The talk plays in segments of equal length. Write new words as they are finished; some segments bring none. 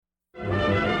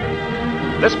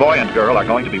This boy and girl are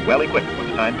going to be well equipped when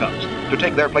the time comes to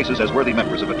take their places as worthy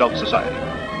members of adult society.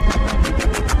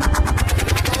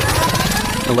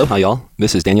 Aloha, y'all.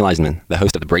 This is Daniel Eisenman, the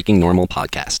host of the Breaking Normal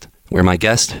podcast, where my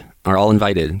guests are all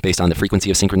invited based on the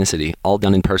frequency of synchronicity, all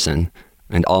done in person,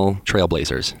 and all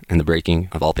trailblazers in the breaking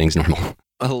of all things normal.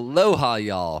 Aloha,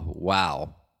 y'all.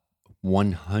 Wow.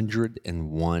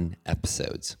 101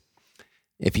 episodes.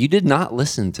 If you did not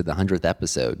listen to the 100th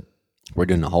episode, we're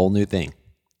doing a whole new thing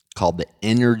called the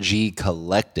InnerG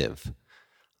Collective.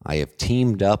 I have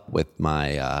teamed up with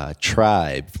my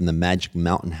tribe from the Magic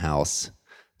Mountain House,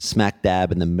 smack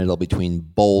dab in the middle between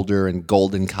Boulder and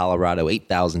Golden, Colorado,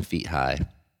 8,000 feet high.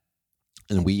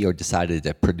 And we are decided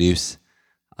to produce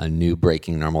a new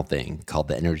breaking normal thing called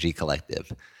the InnerG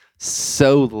Collective.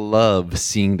 So love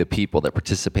seeing the people that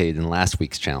participated in last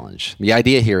week's challenge. The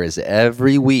idea here is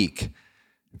every week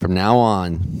from now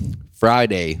on,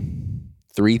 Friday,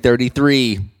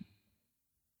 3:33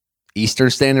 Eastern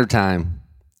Standard Time,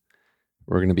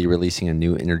 we're going to be releasing a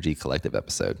new InnerG Collective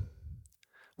episode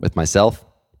with myself,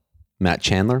 Matt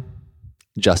Chandler,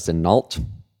 Justin Nault,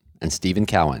 and Stephen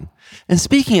Cowan. And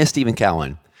speaking of Stephen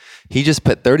Cowan, he just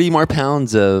put 30 more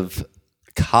pounds of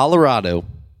Colorado,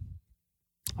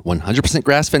 100%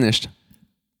 grass finished,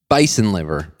 bison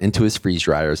liver into his freeze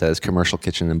dryers at his commercial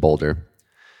kitchen in Boulder.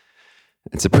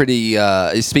 It's a pretty,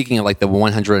 speaking of like the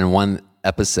 101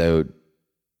 episode,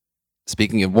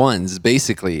 speaking of ones,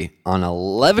 basically on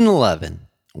 11/11,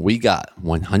 we got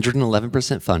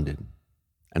 111% funded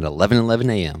at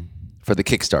 11:11 a.m. for the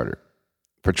Kickstarter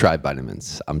for Tribe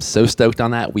Vitamins. I'm so stoked on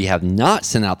that. We have not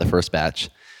sent out the first batch.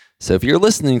 So if you're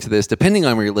listening to this, depending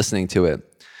on where you're listening to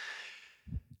it,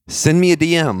 send me a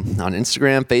DM on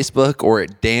Instagram, Facebook, or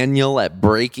at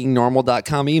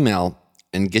daniel@breakingnormal.com email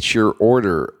and get your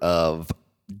order of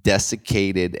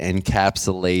desiccated,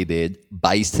 encapsulated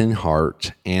bison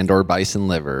heart and or bison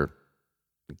liver.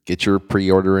 Get your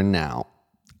pre-order in now.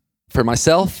 For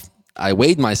myself, I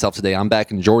weighed myself today. I'm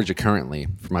back in Georgia currently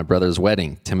for my brother's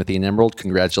wedding. Timothy and Emerald,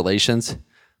 congratulations.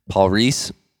 Paul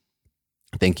Reese,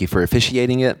 thank you for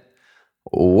officiating it.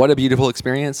 What a beautiful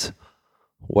experience.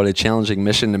 What a challenging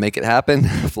mission to make it happen.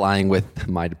 Flying with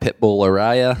my pit bull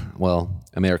Araya,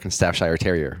 American Staffordshire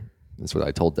Terrier. That's what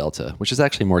I told Delta, which is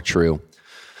actually more true.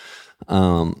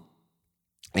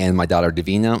 And my daughter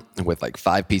Davina with like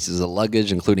 5 pieces of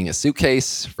luggage, including a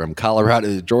suitcase from Colorado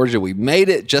to Georgia. We made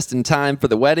it just in time for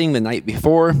the wedding the night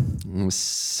before. It was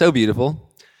so beautiful.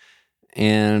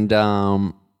 And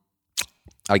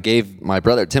I gave my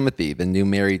brother Timothy, the new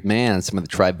married man, some of the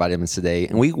Tribe Vitamins today.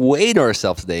 And we weighed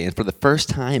ourselves today. And for the first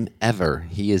time ever,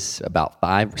 he is about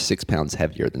 5 or 6 pounds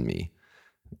heavier than me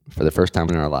for the first time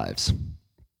in our lives.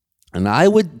 And I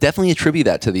would definitely attribute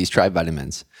that to these Tribe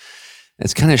Vitamins.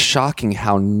 It's kind of shocking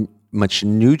how much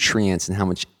nutrients and how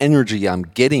much energy I'm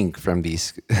getting from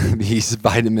these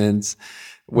vitamins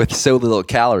with so little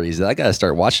calories that I got to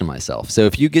start watching myself. So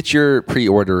if you get your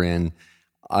pre-order in,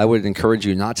 I would encourage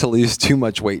you not to lose too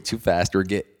much weight too fast or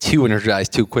get too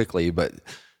energized too quickly, but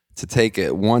to take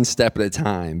it one step at a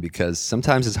time, because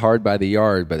sometimes it's hard by the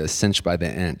yard, but it's cinched by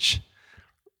the inch.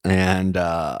 And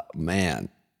man,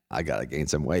 I got to gain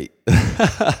some weight.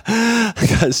 I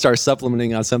got to start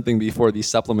supplementing on something before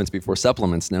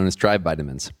supplements known as Tribe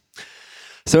Vitamins.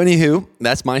 So anywho,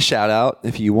 that's my shout out.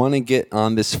 If you want to get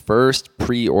on this first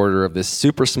pre-order of this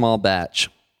super small batch,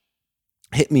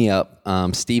 hit me up.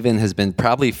 Steven has been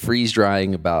probably freeze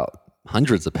drying about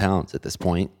hundreds of pounds at this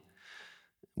point.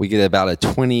 We get about a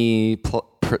 20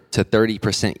 to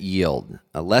 30% yield,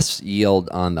 a less yield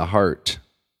on the heart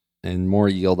and more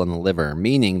yield on the liver,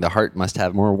 meaning the heart must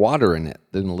have more water in it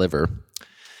than the liver.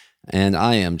 And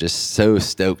I am just so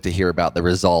stoked to hear about the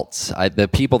results. The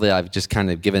people that I've just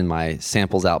kind of given my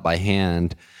samples out by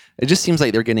hand, it just seems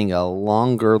like they're getting a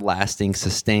longer lasting,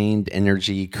 sustained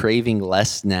energy, craving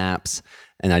less naps.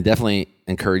 And I definitely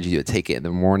encourage you to take it in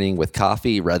the morning with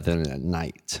coffee rather than at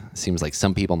night. It seems like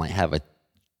some people might have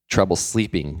trouble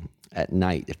sleeping at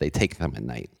night if they take them at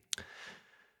night.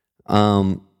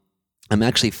 I'm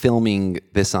actually filming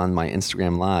this on my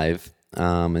Instagram Live,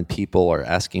 and people are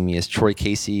asking me, is Troy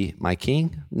Casey my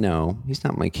king? No, he's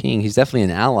not my king. He's definitely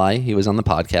an ally. He was on the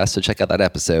podcast, so check out that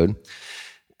episode.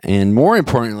 And more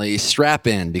importantly, strap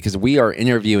in, because we are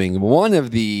interviewing one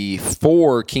of the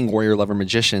 4 King Warrior Lover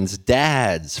Magicians'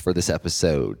 dads for this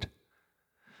episode.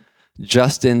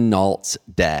 Justin Nault's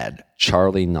dad,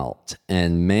 Charlie Nault.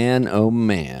 And man, oh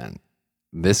man,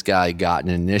 this guy got an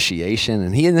initiation,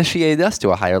 and he initiated us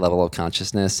to a higher level of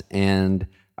consciousness. And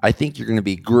I think you're going to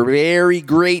be very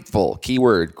grateful,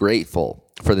 keyword grateful,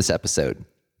 for this episode.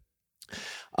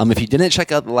 If you didn't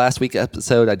check out the last week's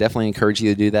episode, I definitely encourage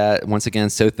you to do that. Once again,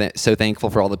 so thankful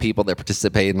for all the people that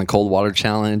participated in the cold water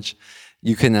challenge.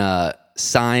 You can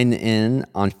sign in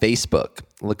on Facebook.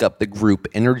 Look up the group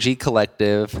InnerG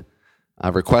Collective,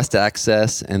 request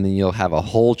access, and then you'll have a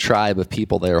whole tribe of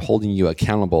people that are holding you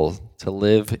accountable to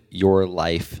live your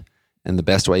life in the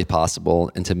best way possible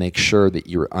and to make sure that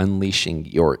you're unleashing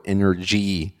your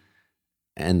energy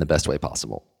in the best way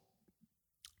possible.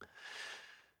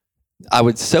 I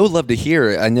would so love to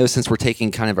hear, I know since we're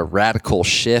taking kind of a radical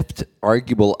shift,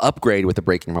 arguable upgrade with the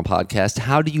Breaking Normal podcast,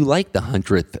 how do you like the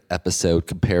 100th episode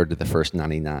compared to the first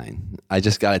 99? I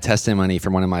just got a testimony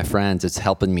from one of my friends. It's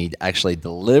helping me actually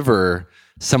deliver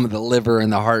some of the liver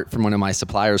and the heart from one of my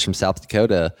suppliers from South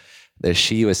Dakota, that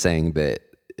she was saying that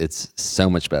it's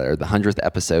so much better. The 100th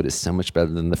episode is so much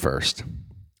better than the first.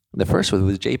 The first was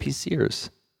with JP Sears.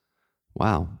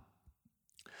 Wow.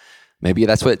 Maybe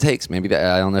that's what it takes. Maybe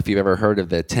I don't know if you've ever heard of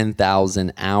the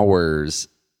 10,000 hours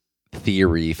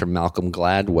theory from Malcolm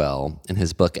Gladwell in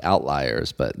his book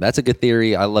Outliers, but that's a good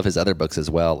theory. I love his other books as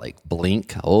well, like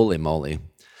Blink. Holy moly.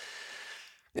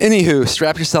 Anywho,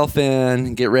 strap yourself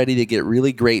in, get ready to get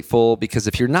really grateful, because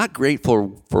if you're not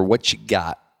grateful for what you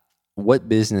got, what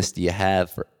business do you have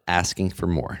for asking for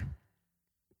more?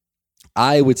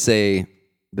 I would say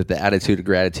that the attitude of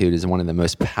gratitude is one of the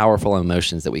most powerful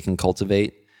emotions that we can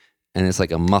cultivate. And it's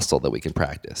like a muscle that we can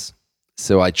practice.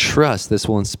 So I trust this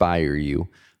will inspire you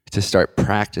to start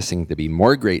practicing to be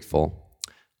more grateful,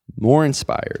 more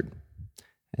inspired,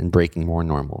 and breaking more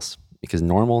normals. Because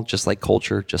normal, just like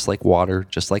culture, just like water,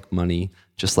 just like money,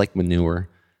 just like manure,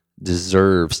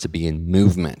 deserves to be in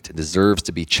movement. It deserves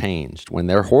to be changed. When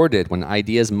they're hoarded, when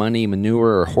ideas, money,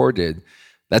 manure are hoarded,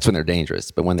 that's when they're dangerous.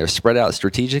 But when they're spread out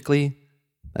strategically,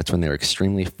 that's when they're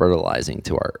extremely fertilizing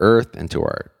to our earth and to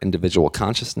our individual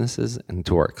consciousnesses and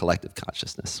to our collective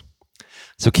consciousness.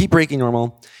 So keep breaking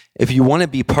normal. If you want to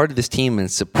be part of this team and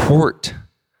support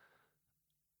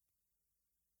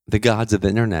the gods of the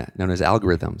internet, known as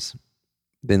algorithms,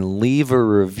 then leave a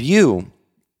review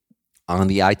on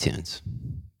the iTunes.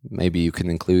 Maybe you can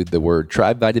include the word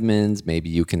tribe vitamins. Maybe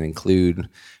you can include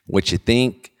what you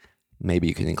think. Maybe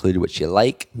you can include what you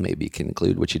like. Maybe you can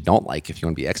include what you don't like if you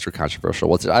want to be extra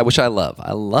controversial, which I love.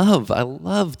 I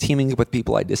love teaming up with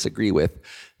people I disagree with,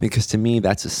 because to me,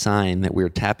 that's a sign that we're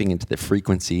tapping into the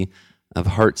frequency of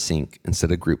heart sync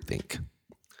instead of groupthink.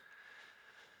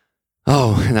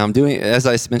 Oh, and I'm doing, as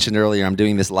I mentioned earlier, I'm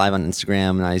doing this live on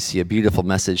Instagram, and I see a beautiful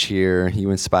message here. You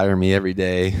inspire me every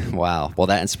day. Wow. Well,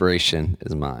 that inspiration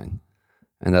is mine.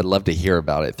 And I'd love to hear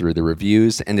about it through the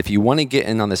reviews. And if you want to get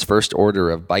in on this first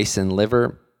order of bison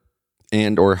liver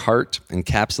and or heart,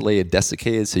 encapsulated,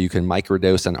 desiccated, so you can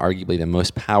microdose on arguably the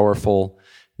most powerful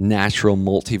natural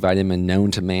multivitamin known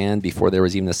to man before there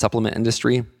was even a supplement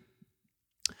industry,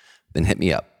 then hit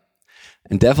me up.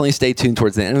 And definitely stay tuned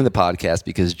towards the end of the podcast,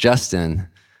 because Justin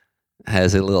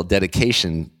has a little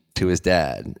dedication to his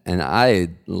dad, and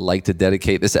I'd like to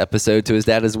dedicate this episode to his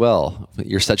dad as well.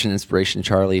 You're such an inspiration,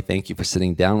 Charlie. Thank you for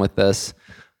sitting down with us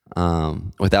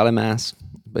without a mask,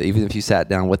 but even if you sat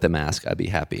down with a mask, I'd be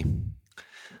happy.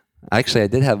 Actually, I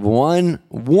did have one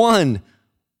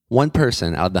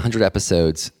person out of the 100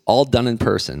 episodes, all done in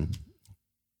person,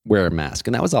 wear a mask,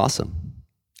 and that was awesome.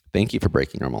 Thank you for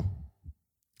breaking normal.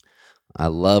 I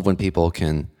love when people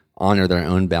can honor their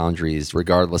own boundaries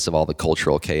regardless of all the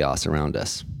cultural chaos around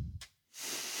us.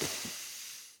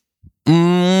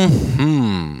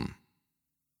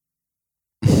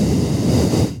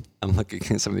 I'm looking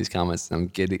at some of these comments, and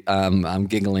I'm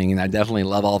giggling, and I definitely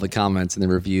love all the comments and the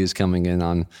reviews coming in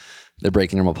on the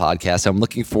Breaking Normal podcast. So I'm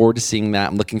looking forward to seeing that.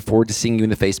 I'm looking forward to seeing you in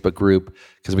the Facebook group,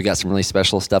 because we got some really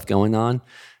special stuff going on,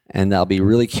 and I'll be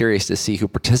really curious to see who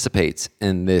participates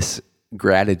in this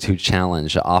gratitude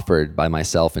challenge offered by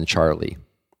myself and Charlie,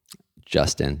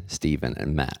 Justin, Steven,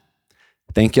 and Matt.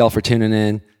 Thank you all for tuning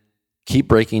in. Keep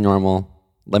breaking normal.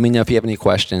 Let me know if you have any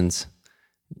questions.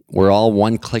 We're all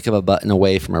one click of a button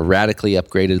away from a radically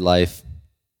upgraded life.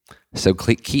 So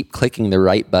keep clicking the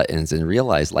right buttons and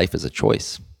realize life is a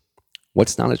choice.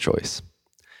 What's not a choice?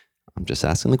 I'm just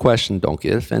asking the question. Don't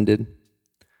get offended.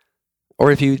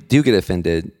 Or if you do get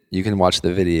offended, you can watch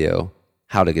the video,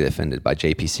 How to Get Offended by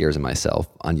JP Sears and myself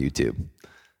on YouTube.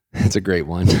 It's a great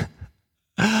one.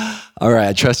 All right.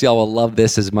 I trust y'all will love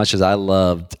this as much as I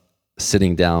loved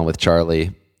sitting down with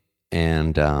Charlie.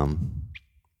 And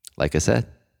like I said,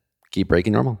 keep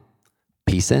breaking normal.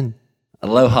 Peace in.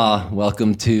 Aloha.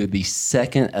 Welcome to the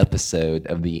second episode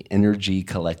of the InnerG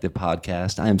Collective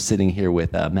podcast. I am sitting here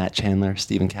with Matt Chandler,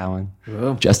 Stephen Cowan,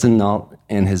 Whoa. Justin Nault,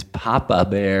 and his Papa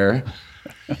Bear,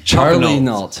 Charlie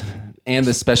Nault, and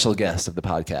the special guest of the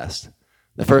podcast,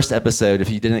 The first episode, if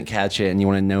you didn't catch it and you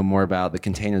want to know more about the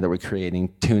container that we're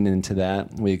creating, tune into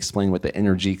that. We explain what the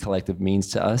InnerG Collective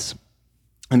means to us.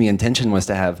 And the intention was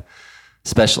to have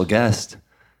special guests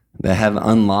that have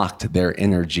unlocked their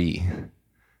energy.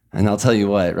 And I'll tell you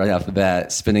what, right off the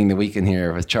bat, spending the weekend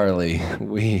here with Charlie,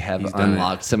 we have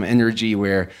unlocked some energy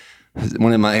where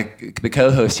one of the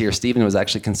co-hosts here, Stephen, was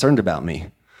actually concerned about me.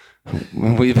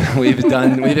 We've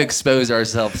exposed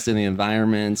ourselves to the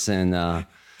environments and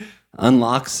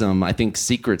unlocked some, I think,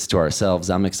 secrets to ourselves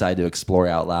I'm excited to explore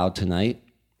out loud tonight.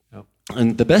 Yep.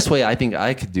 And the best way I think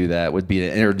I could do that would be to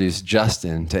introduce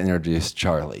Justin to introduce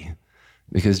Charlie,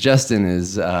 because Justin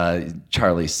is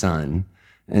Charlie's son.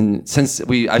 And since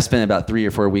I've spent about 3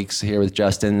 or 4 weeks here with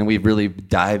Justin, and we've really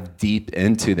dived deep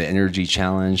into the energy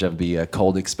challenge of the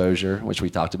cold exposure, which we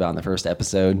talked about in the first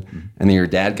episode. Mm-hmm. And then your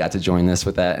dad got to join us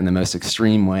with that in the most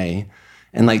extreme way.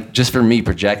 And like, just for me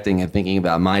projecting and thinking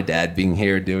about my dad being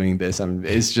here doing this,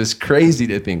 it's just crazy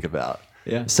to think about.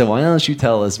 Yeah. So why don't you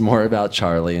tell us more about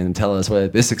Charlie and tell us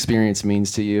what this experience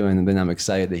means to you? And then I'm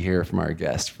excited to hear from our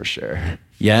guest for sure.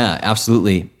 Yeah,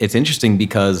 absolutely. It's interesting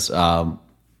because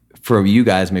for you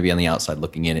guys, maybe on the outside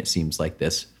looking in, it seems like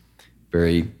this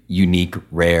very unique,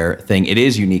 rare thing. It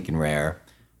is unique and rare,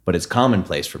 but it's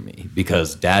commonplace for me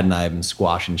because Dad and I have been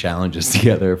squashing challenges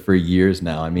together for years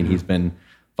now. I mean, he's been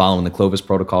following the Clovis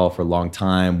protocol for a long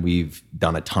time. We've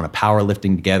done a ton of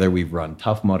powerlifting together. We've run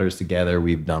Tough Mudders together.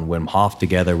 We've done Wim Hof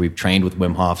together. We've trained with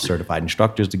Wim Hof certified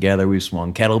instructors together. We've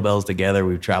swung kettlebells together.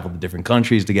 We've traveled to different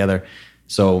countries together.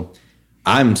 So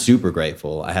I'm super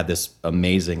grateful. I had this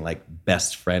amazing like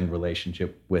best friend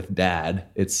relationship with Dad.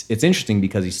 It's interesting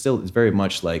because it's very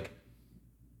much like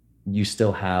you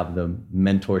still have the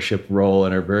mentorship role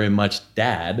and are very much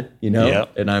dad,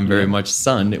 Yep. And I'm very much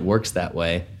son. It works that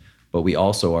way. But we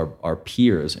also are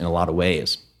peers in a lot of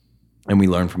ways. And we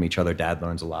learn from each other. Dad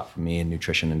learns a lot from me in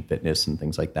nutrition and fitness and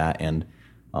things like that. And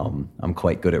I'm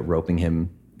quite good at roping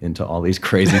him into all these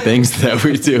crazy things that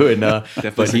we do. And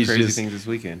definitely some crazy things this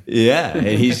weekend. Yeah, and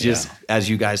he's just, as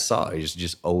you guys saw, he's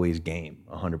just always game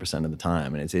 100% of the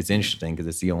time. And it's interesting because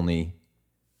it's the only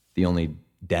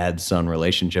dad-son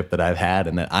relationship that I've had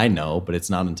and that I know, but it's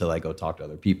not until I go talk to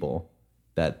other people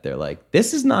that they're like,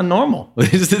 this is not normal.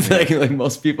 This is like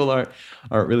most people aren't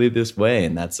really this way.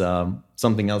 And that's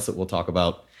something else that we'll talk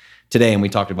about today. And we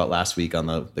talked about last week on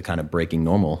the kind of breaking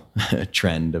normal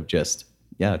trend of just,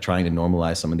 trying to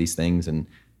normalize some of these things. And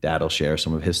Dad will share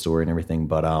some of his story and everything.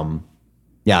 But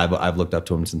I've looked up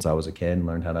to him since I was a kid and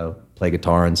learned how to play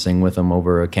guitar and sing with him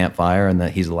over a campfire. And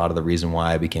that he's a lot of the reason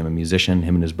why I became a musician.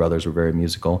 Him and his brothers were very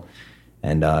musical.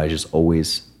 And just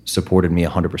always supported me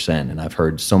 100%. And I've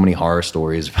heard so many horror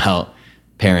stories about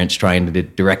parents trying to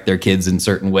direct their kids in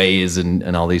certain ways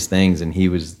and all these things. And he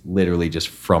was literally just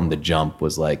from the jump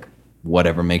was like,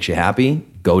 whatever makes you happy,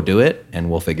 go do it,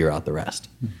 and we'll figure out the rest.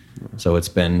 So it's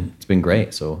been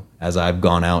great. So as I've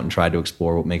gone out and tried to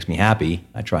explore what makes me happy,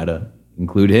 I try to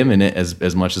include him in it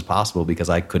as much as possible because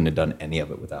I couldn't have done any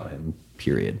of it without him,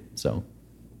 period. So,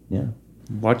 yeah.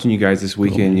 Watching you guys this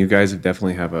weekend, you guys have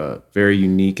definitely have a very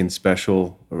unique and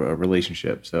special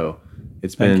relationship. So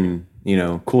it's been,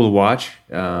 cool to watch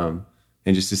and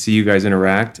just to see you guys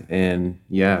interact. And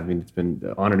it's been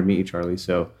an honor to meet you, Charlie.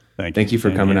 So thank you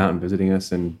for coming out and visiting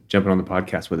us and jumping on the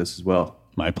podcast with us as well.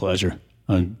 My pleasure.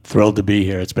 I'm thrilled to be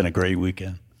here. It's been a great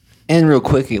weekend. And real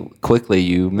quickly,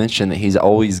 you mentioned that he's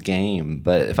always game.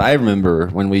 But if I remember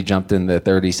when we jumped in the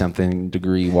 30-something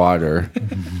degree water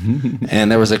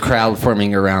and there was a crowd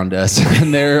forming around us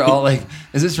and they're all like,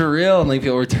 is this for real? And like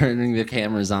people were turning their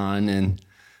cameras on. And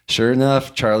sure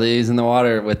enough, Charlie's in the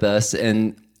water with us.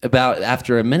 And about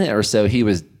after a minute or so,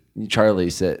 Charlie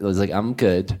said, was like, I'm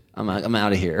good. I'm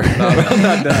out of here. I'm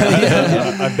not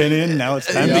done. I've been in. Now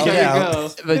it's time to get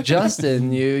out. But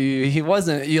Justin, he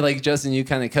wasn't. Justin, you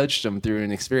kind of coached him through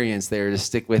an experience there to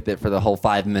stick with it for the whole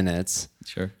 5 minutes.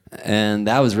 Sure. And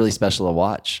that was really special to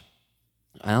watch.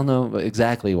 I don't know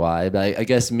exactly why, but I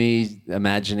guess me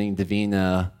imagining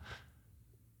Davina.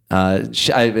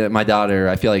 My daughter,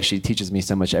 I feel like she teaches me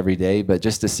so much every day, but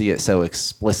just to see it so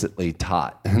explicitly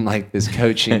taught and like this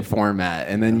coaching format,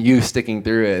 and then you sticking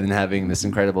through it and having this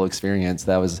incredible experience,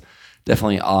 that was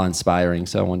definitely awe-inspiring.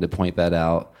 So I wanted to point that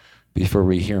out before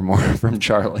we hear more from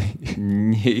Charlie.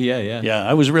 Yeah,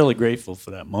 I was really grateful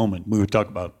for that moment. We were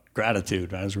talking about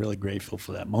gratitude. I was really grateful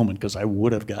for that moment because I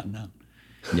would have gotten out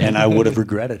and I would have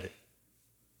regretted it.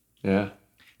 Yeah.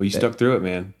 Well, you stuck through it,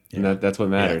 man. And that's what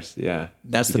matters. Yeah.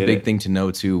 That's the big thing to know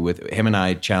too, with him and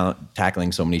I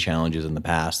tackling so many challenges in the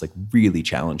past, like really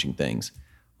challenging things.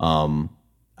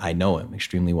 I know him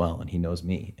extremely well and he knows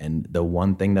me. And the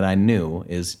one thing that I knew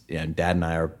is, Dad and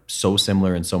I are so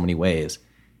similar in so many ways.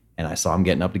 And I saw him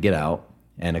getting up to get out,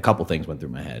 and a couple things went through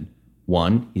my head.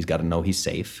 One, he's got to know he's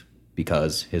safe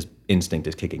because his instinct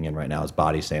is kicking in right now. His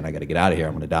body's saying, I got to get out of here.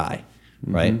 I'm going to die.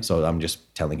 Right? So I'm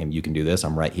just telling him, you can do this.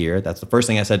 I'm right here. That's the first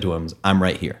thing I said to him is, I'm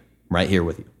right here. I'm right here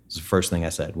with you. It's the first thing I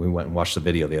said. We went and watched the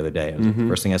video the other day. The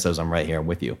first thing I said was, I'm right here. I'm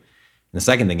with you. And the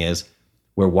second thing is,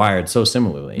 we're wired so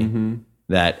similarly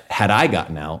that had I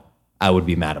gotten out, I would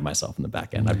be mad at myself in the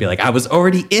back end. I'd be like, I was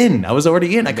already in.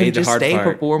 I couldn't just stay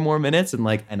for 4 more minutes.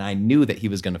 And I knew that he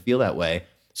was going to feel that way.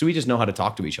 So we just know how to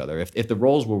talk to each other. If the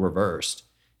roles were reversed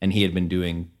and he had been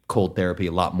doing cold therapy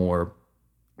a lot more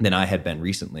than I had been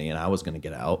recently, and I was going to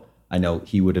get out, I know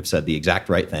he would have said the exact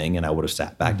right thing, and I would have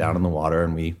sat back down in the water,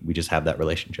 and we just have that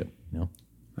relationship.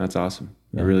 That's awesome.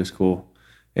 That really is cool.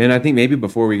 And I think maybe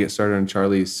before we get started on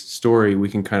Charlie's story, we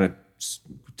can kind of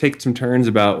take some turns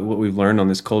about what we've learned on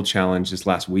this cold challenge this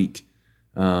last week.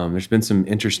 There's been some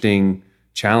interesting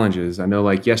challenges. I know,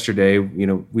 like yesterday,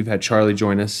 we've had Charlie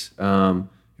join us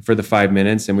for the 5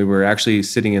 minutes, and we were actually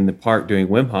sitting in the park doing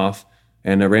Wim Hof,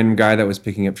 and a random guy that was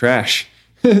picking up trash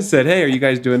said, hey, are you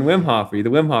guys doing Wim Hof? Are you the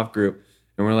Wim Hof group?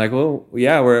 And we're like, well,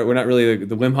 yeah, we're not really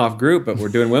the Wim Hof group, but we're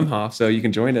doing Wim Hof, so you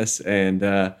can join us. And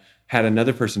had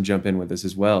another person jump in with us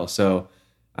as well. So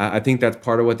I think that's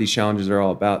part of what these challenges are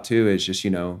all about too, is just,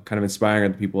 kind of inspiring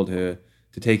other people to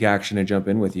take action and jump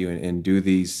in with you and do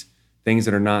these things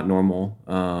that are not normal.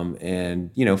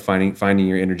 And, finding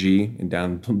your energy and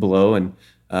down below and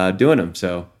doing them.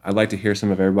 So I'd like to hear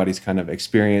some of everybody's kind of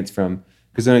experience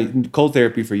because cold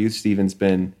therapy for you, Stephen's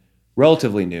been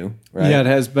relatively new, right? Yeah, it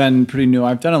has been pretty new.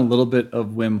 I've done a little bit of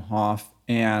Wim Hof,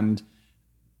 and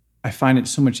I find it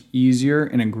so much easier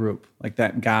in a group. Like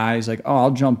that guy's like, oh,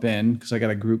 I'll jump in because I got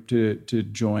a group to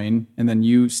join, and then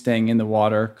you staying in the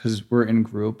water because we're in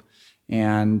group.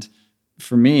 And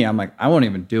for me, I'm like, I won't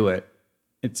even do it.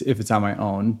 If it's on my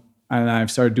own. And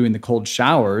I've started doing the cold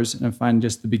showers, and I find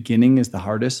just the beginning is the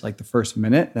hardest, like the first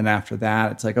minute. Then after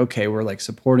that, it's like, okay, we're like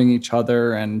supporting each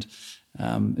other, and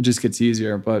it just gets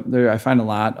easier. But I find a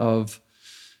lot of,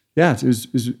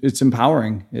 it's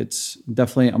empowering. It's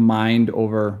definitely a mind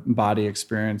over body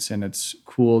experience, and it's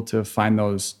cool to find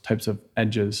those types of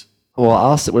edges.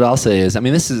 Well, what I'll say is,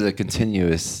 this is a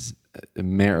continuous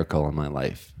miracle in my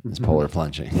life, is polar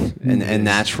plunging and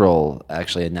natural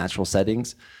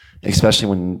settings, especially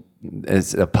when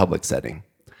it's a public setting.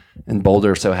 And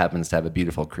Boulder so happens to have a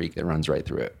beautiful creek that runs right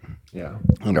through it. Yeah.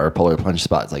 And our polar plunge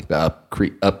spot is like the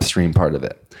upstream part of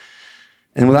it.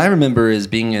 And what I remember is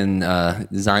being in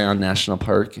Zion National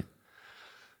Park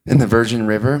in the Virgin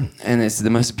River, and it's the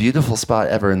most beautiful spot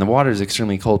ever. And the water is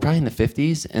extremely cold, probably in the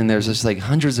 50s. And there's just like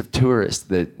hundreds of tourists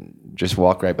that just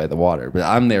walk right by the water. But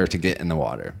I'm there to get in the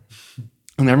water.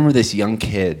 And I remember this young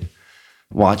kid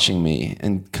watching me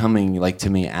and coming like to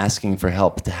me asking for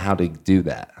help to how to do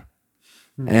that.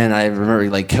 And I remember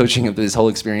like coaching him through this whole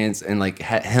experience, and like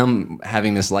him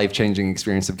having this life-changing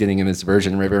experience of getting in this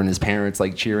Virgin River, and his parents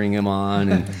like cheering him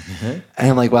on. And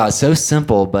I'm like, wow, it's so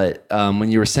simple. But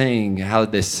when you were saying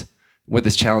what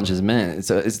this challenge has meant,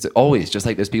 it's always just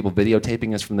like there's people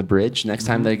videotaping us from the bridge. Next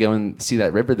time they go and see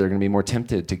that river, they're going to be more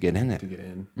tempted to get in it.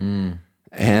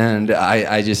 And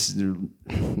I just,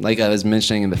 like I was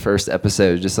mentioning in the first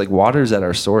episode, just like water's at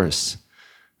our source.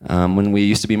 When we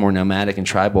used to be more nomadic and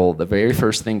tribal, the very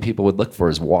first thing people would look for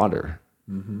is water.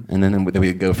 And then we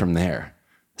would go from there.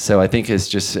 So I think it's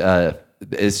just a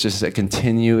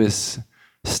continuous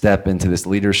step into this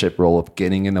leadership role of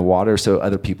getting in the water so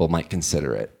other people might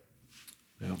consider it.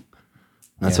 Yeah.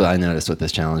 That's what I noticed with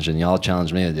this challenge, and y'all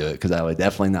challenged me to do it because I would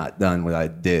definitely not done what I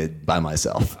did by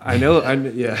myself.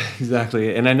 Yeah,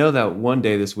 exactly. And I know that one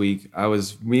day this week,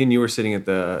 me and you were sitting at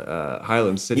the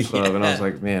Highlands City Club, and I was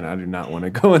like, man, I do not want to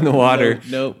go in the water.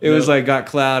 It was like got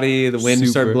cloudy, the wind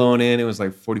started blowing in, it was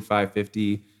like 45,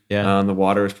 50. Yeah. The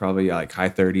water was probably like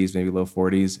high 30s, maybe low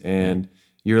 40s, and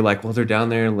you're like, well, they're down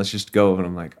there, and let's just go. And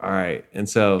I'm like, all right. And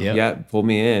so, pull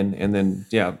me in, and then,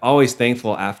 I'm always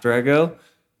thankful after I go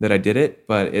that I did it,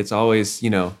 but it's always,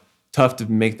 tough to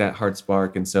make that heart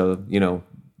spark. And so,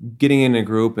 getting in a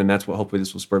group, and that's what hopefully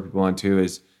this will spur people on too,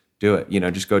 is do it,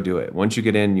 just go do it. Once you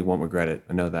get in, you won't regret it.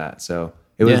 I know that. So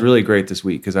it was really great this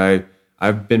week because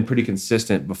I've been pretty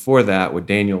consistent before that with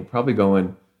Daniel, probably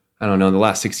going, I don't know, in the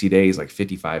last 60 days, like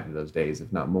 55 of those days,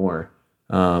 if not more.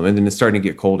 And then it's starting to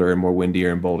get colder and more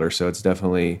windier and bolder. So it's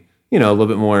definitely a little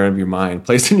bit more of your mind,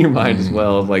 placed in your mind as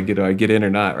well, of like, do I get in or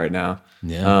not right now?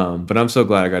 Yeah. But I'm so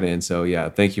glad I got in. So yeah,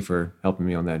 thank you for helping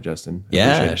me on that, Justin.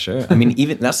 Yeah, sure. I mean,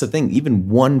 even that's the thing. Even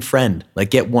one friend, like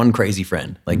get one crazy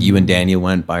friend. Like you and Daniel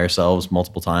went by yourselves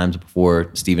multiple times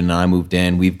before Steven and I moved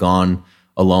in. We've gone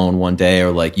alone one day,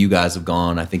 or like you guys have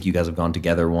gone. I think you guys have gone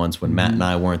together once when Matt and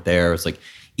I weren't there. It's like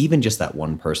even just that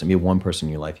one person, maybe one person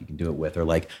in your life you can do it with, or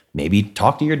like maybe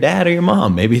talk to your dad or your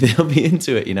mom. Maybe they'll be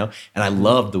into it, And I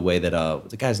love the way that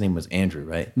the guy's name was Andrew,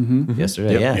 right?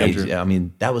 Yesterday, Yep, yeah. Andrew. I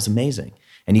mean, that was amazing.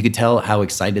 And you could tell how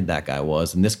excited that guy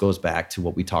was. And this goes back to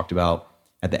what we talked about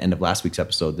at the end of last week's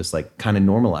episode, this like kind of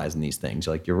normalizing these things.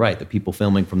 Like, you're right. The people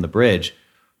filming from the bridge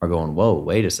are going, whoa,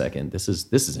 wait a second. This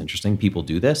is interesting. People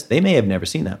do this. They may have never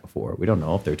seen that before. We don't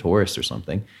know if they're tourists or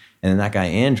something. And then that guy,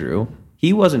 Andrew,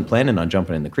 he wasn't planning on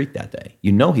jumping in the creek that day.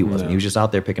 He wasn't. He was just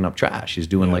out there picking up trash. He's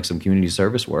doing like some community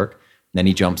service work. And then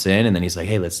he jumps in and then he's like,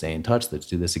 hey, let's stay in touch. Let's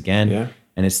do this again. Yeah.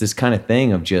 And it's this kind of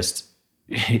thing of just,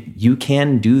 you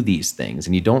can do these things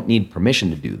and you don't need permission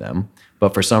to do them.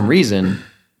 But for some reason,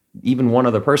 even one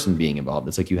other person being involved,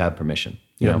 it's like you have permission,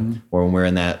 you know? Or when we're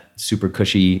in that super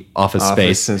cushy office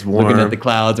space, looking at the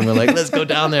clouds and we're like, let's go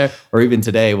down there. Or even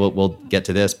today, we'll get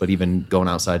to this, but even going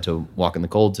outside to walk in the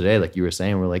cold today, like you were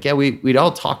saying, we're like, yeah, we'd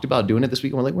all talked about doing it this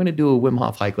week. And we're like, we're going to do a Wim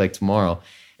Hof hike like tomorrow.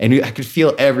 And I could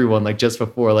feel everyone like just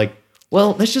before, like,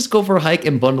 well, let's just go for a hike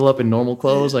and bundle up in normal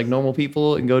clothes like normal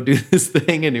people and go do this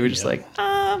thing. And we were just like,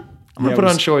 I'm going to put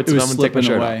on shorts and I'm going to take my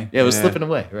shirt off. Yeah, it was slipping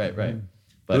away. Right.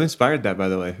 But who inspired that, by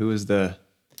the way? Who was the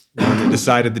one that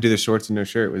decided to do the shorts and no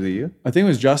shirt? Was it you? I think it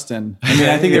was Justin. I mean,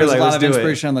 I think there was a lot of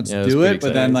inspiration on let's do it, exciting.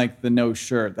 but then like the no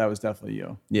shirt, that was definitely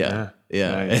you. Yeah.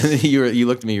 Nice. And you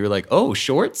looked at me, you were like, oh,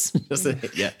 shorts?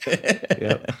 Yeah.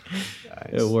 Yep.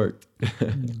 It worked.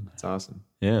 That's awesome.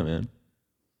 Yeah, man.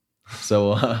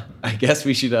 So I guess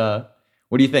we should,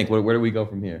 what do you think? Where do we go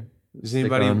from here? Does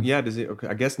anybody, okay,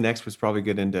 I guess next was probably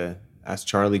good into ask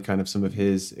Charlie kind of some of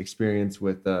his experience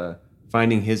with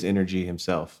finding his energy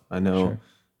himself. I know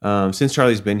since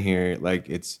Charlie's been here, like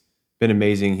it's been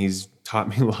amazing. He's taught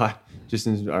me a lot just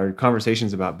in our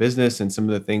conversations about business and some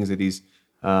of the things that he's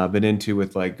been into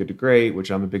with like Good to Great,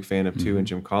 which I'm a big fan of too, and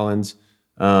Jim Collins.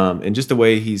 And just the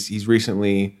way he's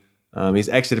recently, he's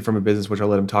exited from a business, which I'll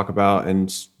let him talk about,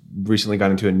 and recently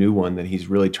got into a new one that he's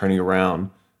really turning around.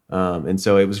 And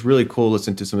so it was really cool to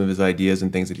listen to some of his ideas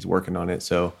and things that he's working on it.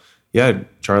 So yeah,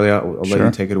 Charlie, I'll let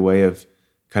you take it away of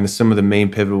kind of some of the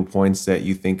main pivotal points that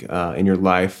you think in your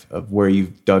life of where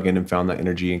you've dug in and found that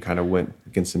energy and kind of went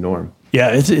against the norm. Yeah,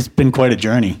 it's been quite a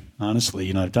journey,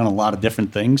 honestly. I've done a lot of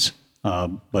different things,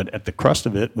 but at the crust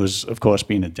of it was, of course,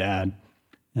 being a dad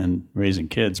and raising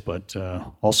kids, but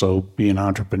also being an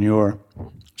entrepreneur,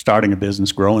 starting a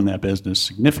business, growing that business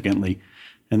significantly.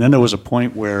 And then there was a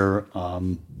point where,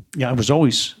 I was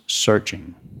always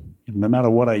searching. No matter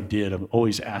what I did, I'm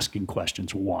always asking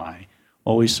questions, why?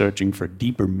 Always searching for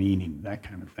deeper meaning, that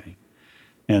kind of thing.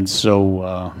 And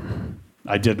so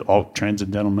I did all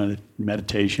transcendental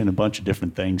meditation, a bunch of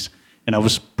different things. And I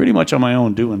was pretty much on my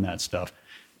own doing that stuff.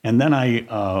 And then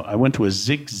I went to a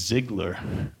Zig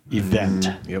Ziglar event.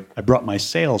 I brought my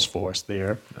sales force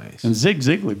there. Nice. And Zig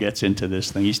Ziglar gets into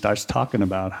this thing. He starts talking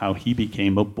about how he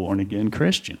became a born-again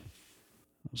Christian.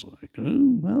 I was like,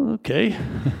 oh, well, okay.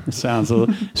 It sounds a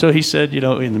little... So he said,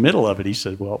 in the middle of it, he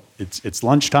said, well, it's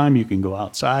lunchtime. You can go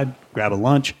outside, grab a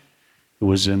lunch. It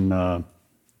was in the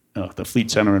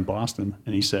Fleet Center in Boston.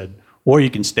 And he said, or you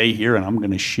can stay here and I'm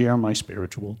going to share my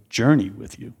spiritual journey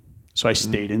with you. So I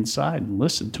stayed inside and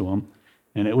listened to him.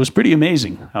 And it was pretty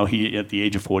amazing how he, at the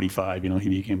age of 45, he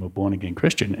became a born-again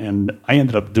Christian. And I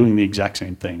ended up doing the exact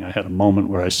same thing. I had a moment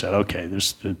where I said, okay,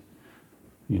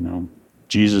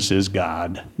 Jesus is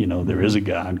God. There is a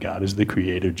God. God is the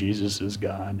creator. Jesus is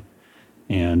God.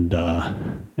 And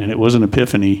it was an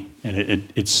epiphany, and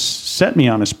it set me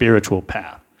on a spiritual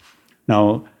path.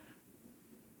 Now,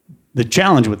 the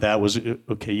challenge with that was,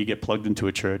 okay, you get plugged into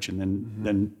a church, and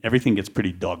then everything gets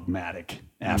pretty dogmatic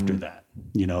after that.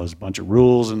 There's a bunch of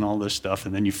rules and all this stuff,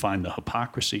 and then you find the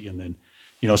hypocrisy, and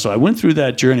then, so I went through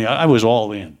that journey. I was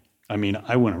all in. I mean,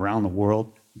 I went around the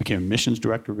world, became a missions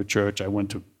director of a church. I went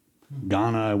to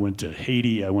Ghana, I went to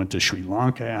Haiti, I went to Sri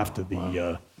Lanka after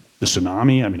the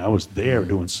tsunami. I mean, I was there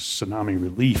doing tsunami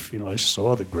relief. I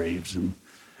saw the graves and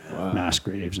mass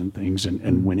graves and things,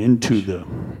 and went into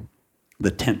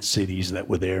the tent cities that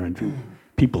were there and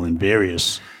people in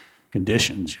various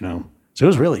conditions, So it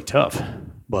was really tough.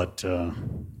 But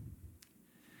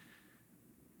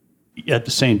at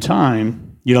the same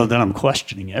time, then I'm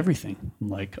questioning everything. I'm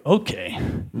like, okay,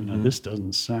 this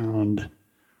doesn't sound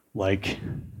like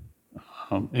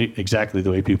exactly the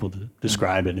way people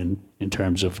describe it in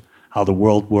terms of how the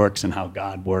world works and how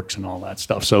God works and all that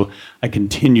stuff. So I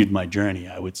continued my journey,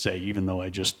 I would say, even though I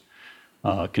just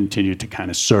continued to kind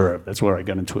of serve. That's where I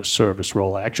got into a service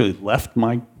role. I actually left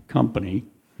my company,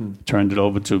 turned it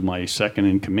over to my second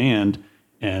in command,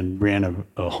 and ran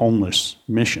a homeless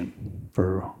mission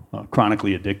for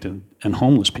chronically addicted and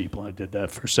homeless people. I did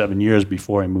that for 7 years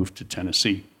before I moved to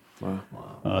Tennessee.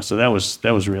 Wow. So that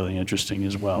was really interesting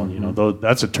as well. You know, though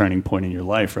that's a turning point in your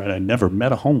life, right? I never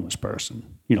met a homeless person.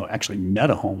 You know, actually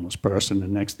met a homeless person. The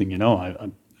next thing you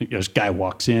know, this guy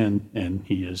walks in and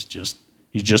he's just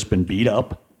been beat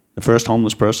up. The first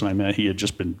homeless person I met, he had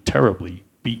just been terribly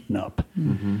beaten up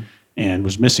and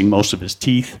was missing most of his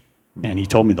teeth. And he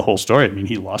told me the whole story. I mean,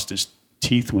 he lost his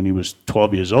teeth when he was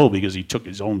 12 years old because he took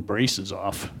his own braces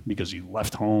off because he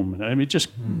left home. And I mean, just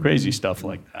crazy stuff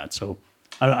like that. So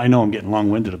I know I'm getting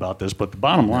long-winded about this, but the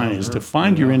bottom line is to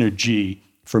find your inner G,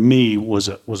 for me, was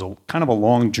a kind of a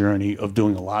long journey of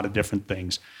doing a lot of different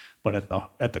things. But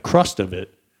at the crust of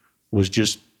it was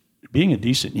just being a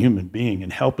decent human being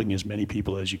and helping as many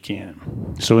people as you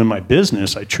can. So in my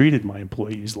business, I treated my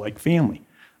employees like family.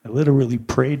 I literally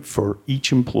prayed for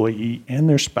each employee and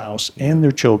their spouse and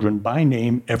their children by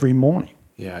name every morning.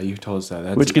 Yeah, you told us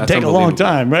that. Which can take a long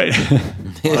time, right?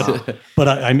 But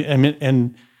I mean,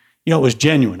 and you know, it was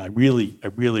genuine. I really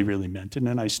meant it,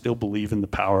 and I still believe in the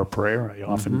power of prayer. I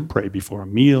often pray before a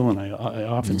meal, and I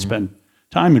often spend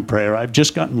time in prayer. I've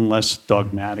just gotten less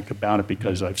dogmatic about it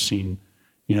because I've seen,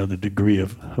 you know, the degree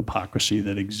of hypocrisy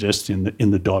that exists in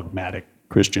the dogmatic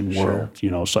Christian world, you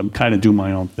know, so I'm kind of do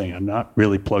my own thing. I'm not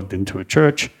really plugged into a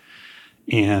church,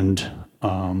 and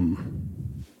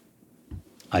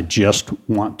I just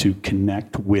want to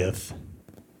connect with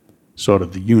sort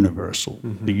of the universal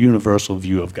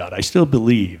view of God. I still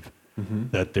believe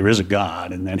that there is a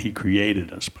God and that he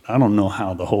created us, but I don't know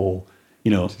how the whole,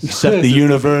 you know, set the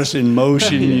universe in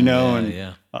motion, you know,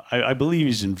 and I believe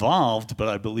he's involved, but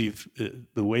I believe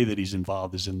the way that he's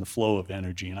involved is in the flow of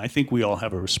energy. And I think we all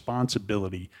have a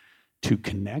responsibility to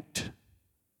connect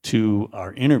to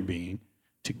our inner being,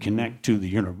 to connect to the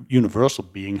universal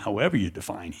being, however you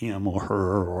define him or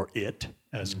her or it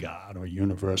as God or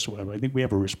universe or whatever. I think we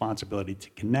have a responsibility to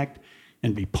connect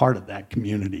and be part of that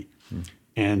community.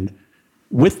 And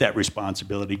with that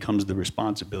responsibility comes the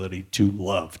responsibility to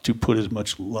love, to put as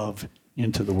much love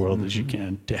into the world as you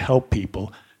can, to help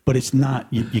people. But it's not,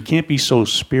 you can't be so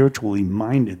spiritually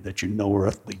minded that you know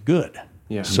earthly good.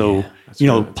 So, you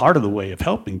know, part of the way of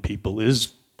helping people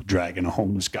is dragging a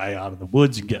homeless guy out of the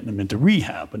woods and getting them into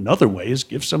rehab. Another way is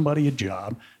give somebody a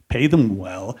job, pay them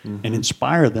well, and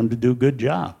inspire them to do a good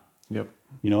job. You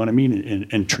know what I mean?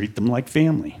 And treat them like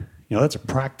family. You know, that's a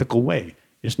practical way.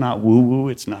 It's not woo-woo.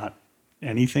 It's not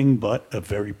anything but a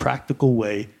very practical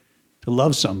way to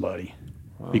love somebody.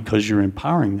 Because you're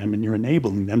empowering them and you're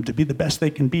enabling them to be the best they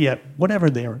can be at whatever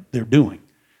they're doing.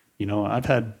 You know, I've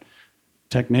had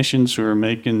technicians who are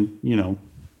making, you know,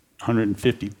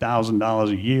 $150,000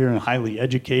 a year and highly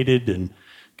educated and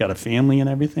got a family and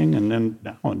everything. And then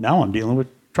now I'm dealing with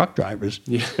truck drivers,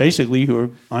 basically, who are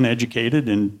uneducated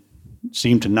and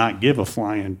seem to not give a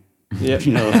flying,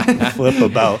 you know, flip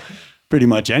about pretty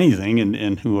much anything,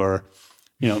 and who are,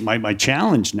 you know, my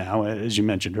challenge now, as you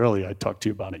mentioned earlier, I talked to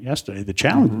you about it yesterday. The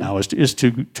challenge now is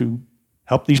to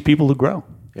help these people to grow,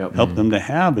 help them to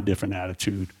have a different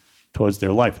attitude towards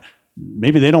their life.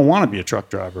 Maybe they don't want to be a truck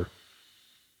driver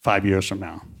 5 years from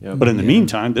now, but in the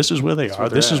meantime, this is where they are.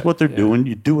 This is what they're doing.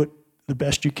 You do it the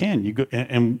best you can. You go,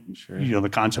 and you know, the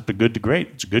concept of good to great.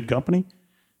 It's a good company,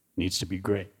 it needs to be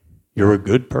great. You're a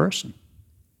good person.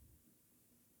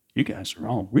 You guys are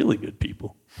all really good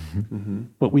people,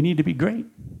 but we need to be great.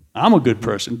 I'm a good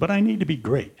person, but I need to be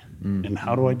great. And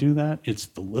how do I do that? It's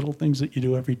the little things that you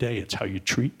do every day. It's how you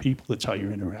treat people. It's how you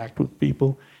interact with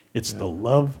people. It's the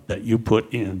love that you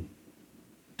put in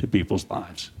to people's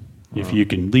lives. If you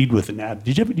can lead with an ad.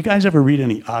 Did you guys ever read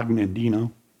any Og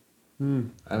Mandino?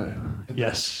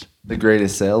 Yes. The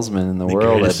Greatest Salesman in the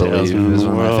World, I believe, is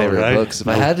one of my favorite books. If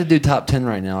I had to do top 10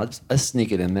 right now, I'd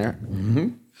sneak it in there.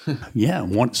 Yeah,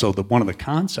 one of the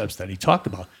concepts that he talked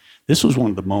about, this was one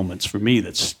of the moments for me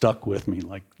that stuck with me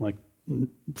like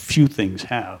few things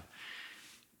have.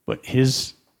 But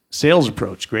his sales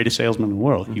approach, greatest salesman in the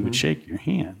world, he would shake your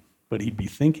hand, but he'd be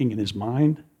thinking in his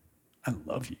mind, I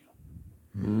love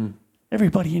you.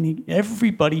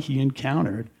 Everybody he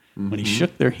encountered, when he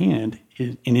shook their hand,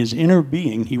 in his inner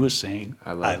being, he was saying,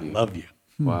 I love you.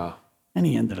 Wow. And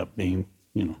he ended up being,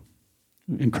 you know,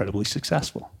 incredibly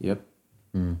successful. Yep.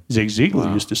 Zig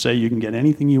Ziglar used to say you can get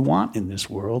anything you want in this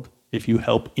world if you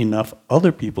help enough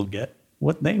other people get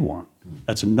what they want.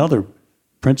 That's another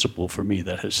principle for me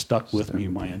that has stuck with me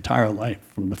my entire life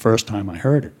from the first time I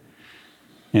heard it.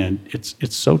 And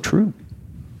it's so true.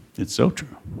 It's so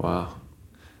true. Wow.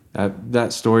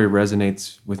 That story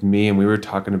resonates with me, and we were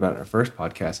talking about in our first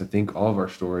podcast. I think all of our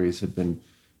stories have been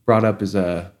brought up as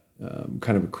a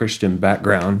kind of a Christian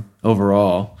background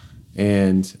overall.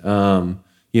 And,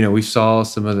 we saw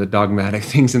some of the dogmatic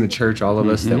things in the church, all of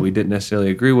us, that we didn't necessarily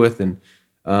agree with. And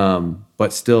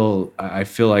but still, I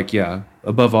feel like,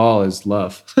 above all is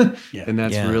love. And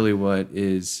that's really what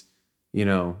is,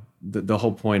 the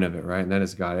whole point of it, right? And that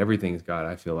is God. Everything is God,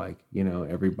 I feel like,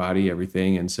 everybody,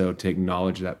 everything. And so to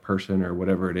acknowledge that person or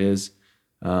whatever it is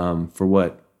for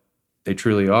what they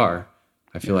truly are,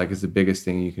 I feel like is the biggest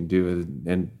thing you can do.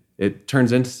 And it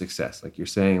turns into success. Like you're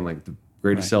saying, like the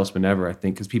greatest salesman ever, I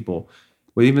think, because people,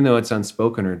 well, even though it's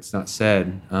unspoken or it's not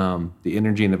said, the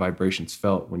energy and the vibrations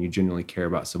felt when you genuinely care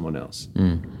about someone else.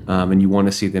 And you want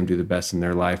to see them do the best in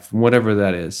their life, whatever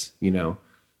that is,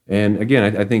 And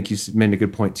again, I think you made a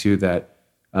good point too, that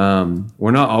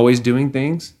we're not always doing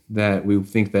things that we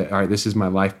think that, all right, this is my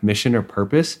life mission or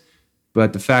purpose.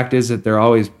 But the fact is that they're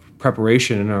always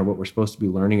preparation and are what we're supposed to be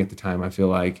learning at the time, I feel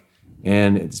like.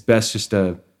 And it's best just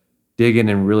to dig in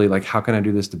and really like, how can I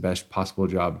do this the best possible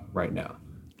job right now?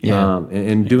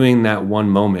 And doing that one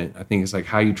moment, I think it's like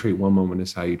how you treat one moment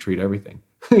is how you treat everything.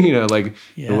 The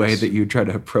way that you try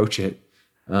to approach it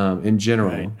in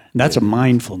general. Right. That's a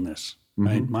mindfulness,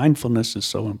 right? Mindfulness is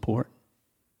so important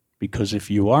because if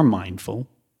you are mindful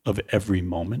of every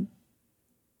moment,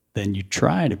 then you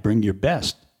try to bring your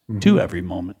best to every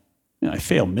moment. I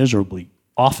fail miserably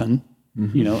often,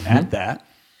 at that,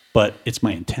 but it's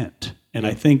my intent. And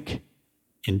I think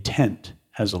intent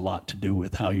has a lot to do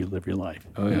with how you live your life.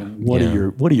 Oh yeah. What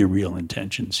are your real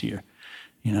intentions here?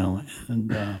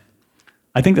 And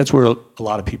I think that's where a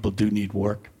lot of people do need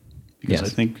work, because I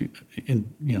think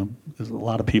there's a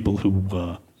lot of people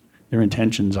who their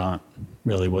intentions aren't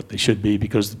really what they should be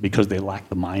because they lack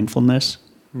the mindfulness.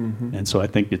 And so I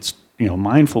think it's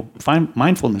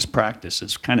mindfulness practice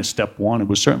is kind of step one. It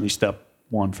was certainly step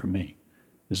one for me,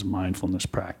 is a mindfulness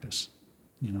practice.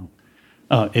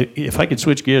 If I could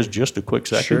switch gears just a quick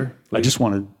second, Sure, I just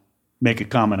want to make a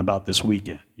comment about this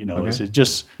weekend. It's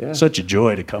just such a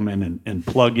joy to come in and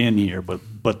plug in here. But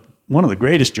one of the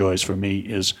greatest joys for me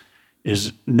is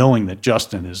knowing that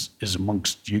Justin is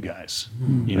amongst you guys.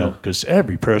 Because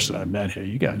every person I've met here,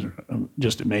 you guys are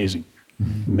just amazing,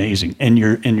 amazing. And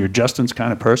you're Justin's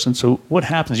kind of person. So what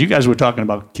happens? You guys were talking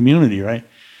about community, right?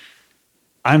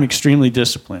 I'm extremely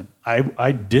disciplined.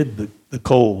 I did the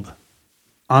cold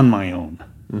on my own,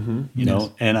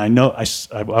 and I know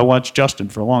I watched Justin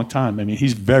for a long time. I mean,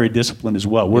 he's very disciplined as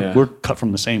well. We're cut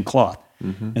from the same cloth.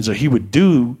 And so he would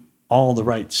do all the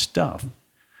right stuff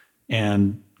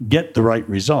and get the right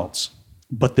results.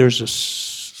 But there's a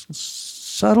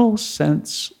subtle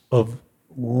sense of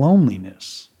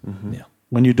loneliness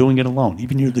when you're doing it alone.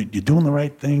 Even you're doing the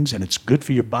right things, and it's good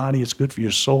for your body, it's good for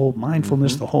your soul,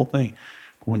 mindfulness, the whole thing.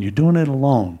 But when you're doing it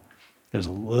alone, there's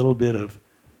a little bit of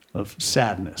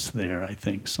sadness there, I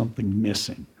think, something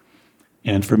missing.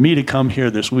 And for me to come here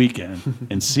this weekend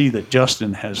and see that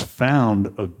Justin has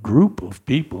found a group of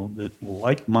people, that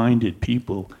like-minded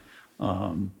people,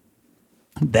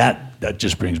 that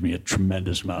just brings me a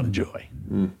tremendous amount of joy.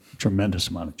 Tremendous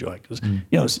amount of joy. Because,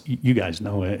 you guys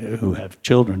know who have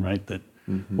children, right, that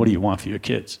what do you want for your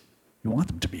kids? You want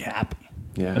them to be happy.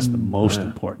 Yeah. That's the most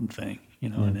important thing.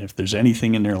 And if there's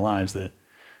anything in their lives that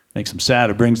makes them sad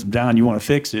or brings them down, you want to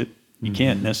fix it. You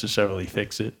can't necessarily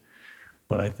fix it.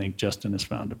 But I think Justin has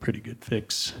found a pretty good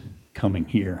fix coming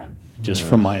here, just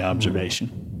from my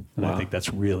observation. And I think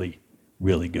that's really,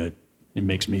 really good. It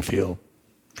makes me feel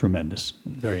tremendous.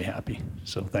 I'm very happy.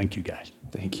 So thank you, guys.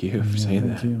 Thank you for saying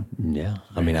that. Yeah.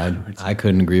 I mean, I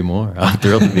couldn't agree more. I'm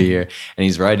thrilled to be here. And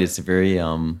he's right. It's very,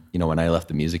 when I left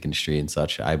the music industry and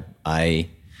such,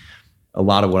 a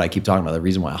lot of what I keep talking about, the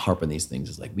reason why I harp on these things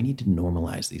is like, we need to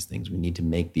normalize these things. We need to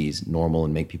make these normal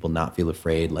and make people not feel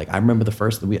afraid. Like I remember I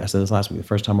said this last week, the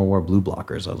first time I wore blue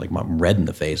blockers, I was like, I'm red in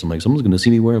the face. I'm like, someone's going to see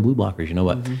me wearing blue blockers. You know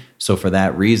what? So for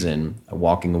that reason,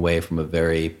 walking away from a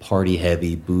very party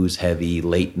heavy, booze heavy,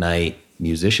 late night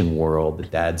musician world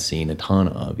that Dad's seen a ton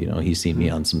of, he's seen me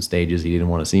on some stages he didn't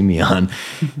want to see me on.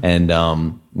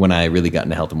 And when I really got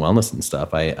into health and wellness and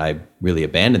stuff, I really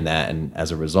abandoned that. And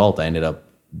as a result, I ended up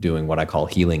doing what I call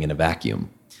healing in a vacuum.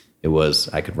 It was,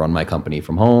 I could run my company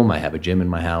from home. I have a gym in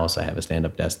my house. I have a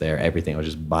stand-up desk there, everything. I was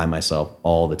just by myself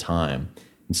all the time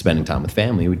and spending time with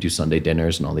family. We'd do Sunday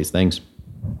dinners and all these things.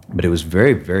 But it was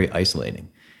very, very isolating.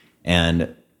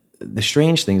 And the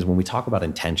strange thing is when we talk about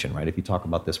intention, right? If you talk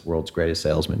about this world's greatest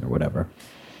salesman or whatever,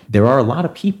 there are a lot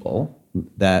of people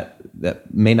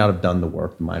that may not have done the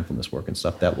work, the mindfulness work and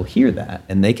stuff, that will hear that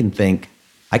and they can think,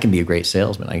 I can be a great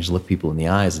salesman. I can just look people in the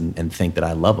eyes and think that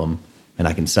I love them, and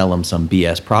I can sell them some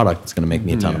BS product that's going to make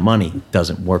me a ton of money. It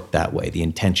doesn't work that way. The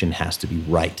intention has to be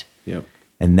right. Yep.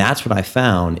 And that's what I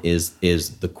found is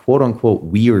the quote unquote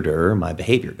weirder my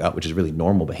behavior got, which is really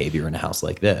normal behavior in a house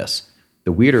like this.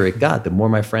 The weirder it got, the more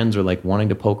my friends are like wanting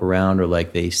to poke around, or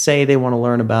like they say they want to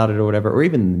learn about it or whatever, or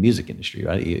even in the music industry,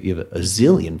 right? You have a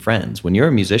zillion friends. When you're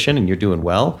a musician and you're doing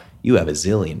well, you have a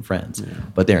zillion friends,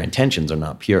 but their intentions are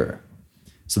not pure.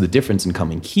 So the difference in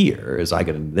coming here is I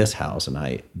got into this house,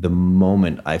 and the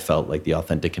moment I felt like the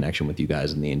authentic connection with you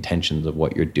guys and the intentions of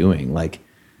what you're doing, like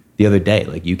the other day,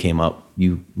 like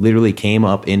you literally came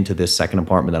up into this second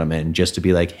apartment that I'm in just to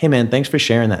be like, hey man, thanks for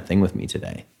sharing that thing with me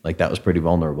today. Like that was pretty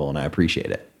vulnerable and I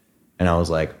appreciate it. And I was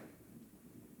like,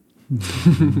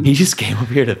 he just came up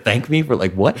here to thank me for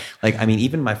like what? Like, I mean,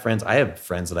 even my friends, I have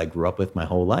friends that I grew up with my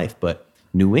whole life, but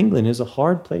New England is a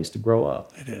hard place to grow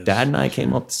up. It is. Dad and I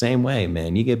came up the same way,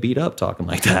 man. You get beat up talking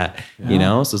like that, you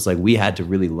know? So it's like, we had to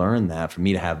really learn that for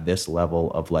me to have this level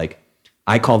of like,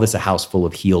 I call this a house full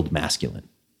of healed masculine.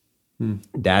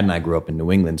 Dad and I grew up in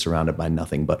New England surrounded by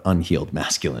nothing but unhealed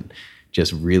masculine,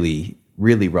 just really,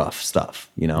 really rough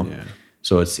stuff, you know? Yeah.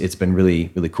 So it's been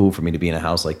really, really cool for me to be in a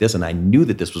house like this. And I knew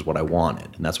that this was what I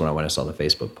wanted. And that's when I saw the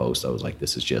Facebook post, I was like,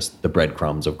 this is just the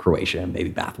breadcrumbs of Croatia and baby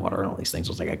bathwater and all these things.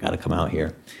 I was like, I got to come out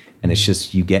here. And it's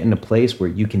just, you get in a place where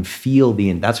you can feel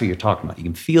that's what you're talking about. You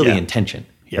can feel the intention.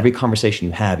 Yeah. Every conversation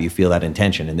you have, you feel that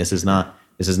intention. And this is not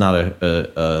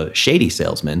a shady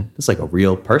salesman. It's like a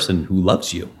real person who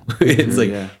loves you. It's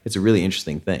like, it's a really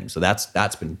interesting thing. So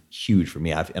that's been huge for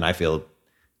me. And I feel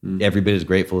every bit as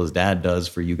grateful as Dad does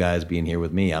for you guys being here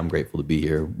with me. I'm grateful to be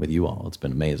here with you all. It's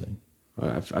been amazing.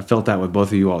 I felt that with both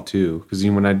of you all too, because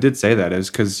when I did say that, it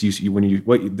was because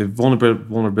the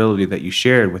vulnerability that you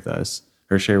shared with us,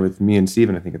 or shared with me and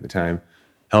Steven, I think at the time,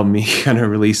 helped me kind of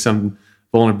release some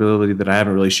vulnerability that I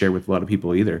haven't really shared with a lot of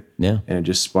people either. Yeah, and it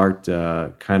just sparked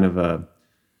kind of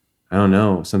I don't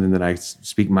know, something that I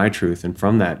speak my truth, and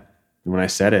from that, when I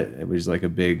said it, it was like a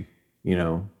big,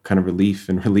 kind of relief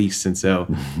and release. And so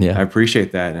I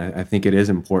appreciate that. And I think it is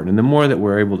important. And the more that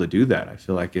we're able to do that, I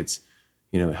feel like it's,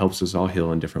 it helps us all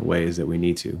heal in different ways that we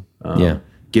need to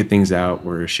get things out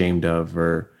we're ashamed of,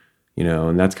 or,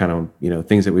 and that's kind of,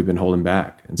 things that we've been holding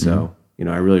back. And so,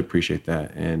 I really appreciate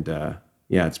that. And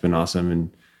it's been awesome.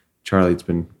 And Charlie, it's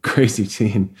been crazy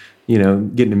seeing,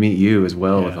 getting to meet you as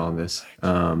well with all this.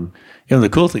 The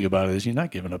cool thing about it is you're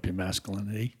not giving up your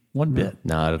masculinity one bit.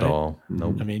 Not at all.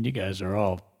 Nope. I mean, you guys are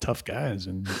all tough guys,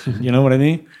 and you know what I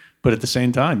mean? But at the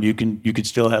same time, you could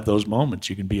still have those moments.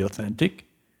 You can be authentic,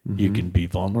 you can be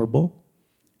vulnerable,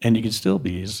 and you can still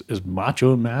be as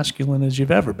macho and masculine as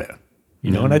you've ever been.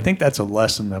 You know, and I think that's a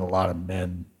lesson that a lot of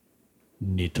men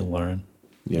need to learn.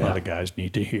 Yeah. A lot of guys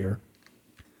need to hear,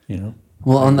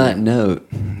 Well, on that note,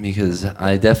 because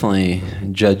I definitely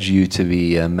judge you to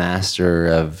be a master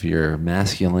of your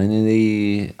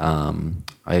masculinity.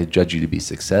 I judge you to be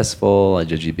successful. I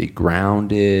judge you to be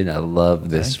grounded. I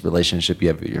love this relationship you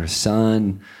have with your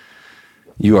son.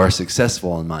 You are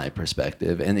successful in my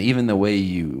perspective. And even the way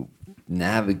you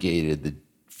navigated the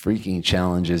freaking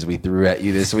challenges we threw at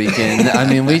you this weekend. I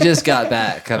mean, we just got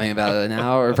back, about an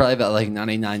hour, probably about like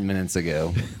 99 minutes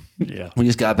ago. Yeah. We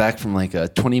just got back from like a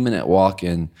 20-minute walk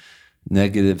in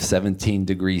negative 17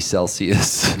 degrees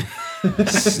Celsius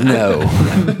snow.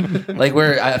 Like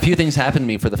a few things happened to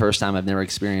me for the first time I've never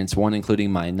experienced. One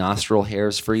including my nostril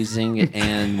hairs freezing,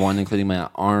 and one including my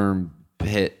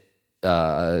armpit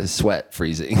sweat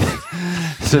freezing.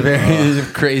 It's a very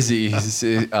crazy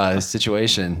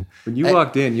situation. When you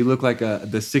walked in, you looked like the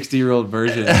 60-year-old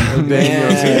version of Daniel.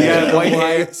 He had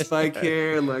white spike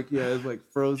hair, it's like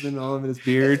frozen all of his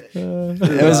beard.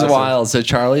 It was wild. So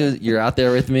Charlie, you're out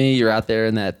there with me. You're out there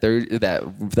in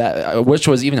that which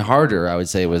was even harder, I would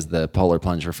say, was the polar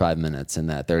plunge for 5 minutes in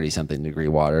that 30-something degree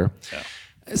water.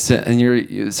 Yeah.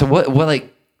 So what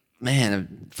like,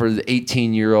 man, for the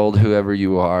 18-year-old, whoever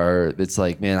you are, it's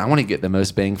like, man, I want to get the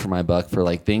most bang for my buck for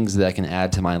like things that I can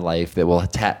add to my life that will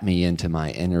tap me into my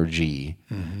energy,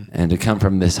 and to come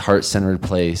from this heart-centered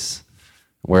place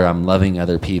where I'm loving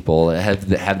other people.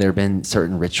 Have there been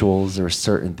certain rituals or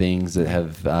certain things that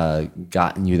have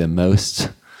gotten you the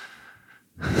most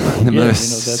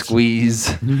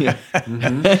squeeze? Yeah.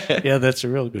 Yeah, that's a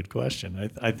real good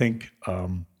question. I think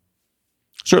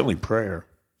certainly prayer.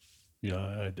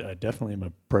 I definitely am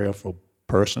a prayerful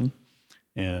person,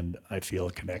 and I feel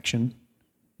a connection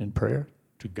in prayer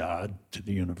to God, to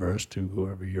the universe, to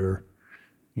whoever you're,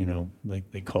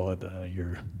 like they call it,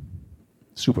 your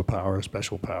superpower,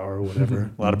 special power, or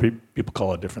whatever. A lot of people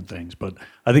call it different things, but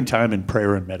I think time in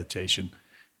prayer and meditation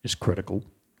is critical,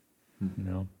 you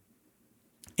know.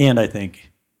 And I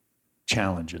think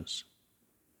challenges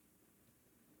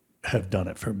have done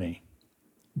it for me.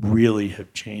 Really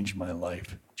have changed my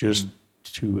life. Just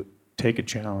to take a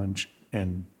challenge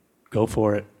and go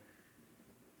for it.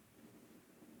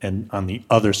 And on the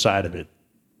other side of it,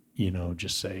 you know,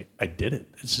 just say, I did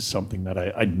it. This is something that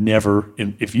I never,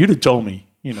 if you'd have told me,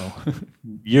 you know,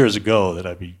 years ago that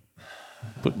I'd be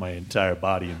putting my entire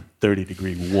body in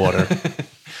 30-degree water,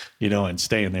 you know, and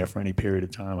staying there for any period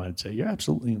of time, I'd say, you're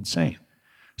absolutely insane.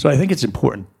 So I think it's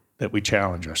important that we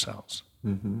challenge ourselves.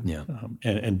 Yeah.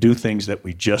 And do things that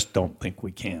we just don't think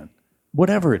we can.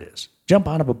 Whatever it is. Jump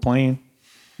out of a plane,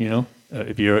 you know.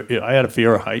 I had a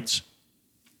fear of heights.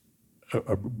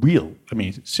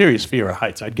 Serious fear of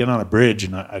heights. I'd get on a bridge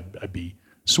and I'd be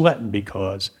sweating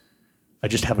because I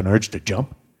just have an urge to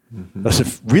jump. I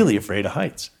was really afraid of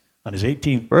heights. On his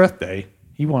 18th birthday,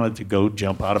 he wanted to go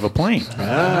jump out of a plane.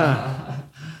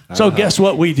 So guess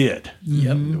what we did?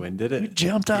 Yep. When did it? We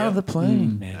jumped out of the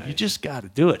plane, man. Nice. You just got to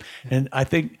do it. And I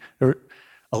think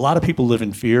a lot of people live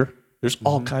in fear. There's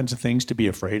all kinds of things to be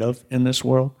afraid of in this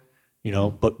world, you know,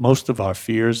 but most of our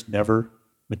fears never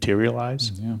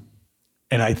materialize. Yeah.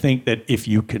 And I think that if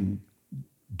you can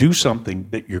do something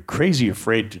that you're crazy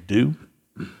afraid to do,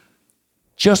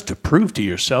 just to prove to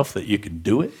yourself that you can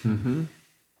do it,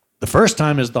 the first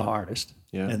time is the hardest.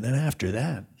 Yeah. And then after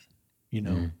that, you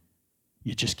know,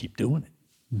 you just keep doing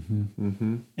it.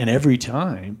 And every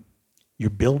time you're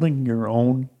building your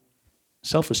own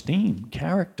self-esteem,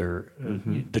 character,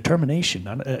 determination.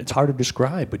 It's hard to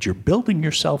describe, but you're building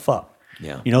yourself up.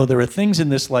 Yeah. You know, there are things in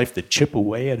this life that chip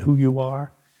away at who you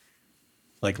are,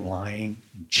 like lying,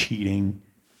 and cheating,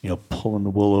 you know, pulling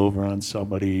the wool over on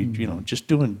somebody, you know, just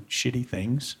doing shitty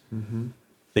things.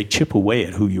 They chip away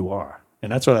at who you are.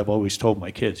 And that's what I've always told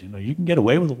my kids. You know, you can get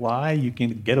away with a lie, you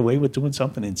can get away with doing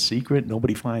something in secret,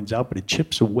 nobody finds out, but it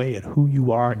chips away at who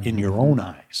you are in your own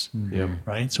eyes.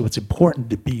 Right? So it's important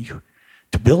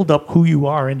to build up who you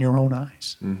are in your own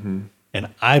eyes.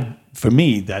 And for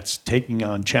me, that's taking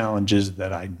on challenges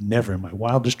that I never in my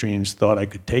wildest dreams thought I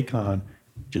could take on.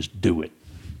 Just do it.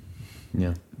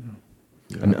 Yeah.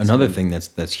 Another thing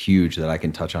that's huge that I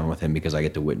can touch on with him because I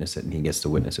get to witness it and he gets to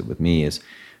witness it with me is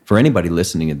for anybody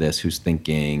listening to this who's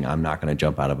thinking, I'm not going to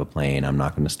jump out of a plane, I'm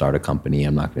not going to start a company,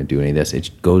 I'm not going to do any of this. It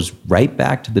goes right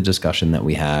back to the discussion that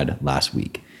we had last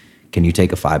week. Can you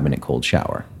take a 5-minute cold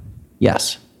shower?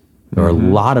 Yes. There are a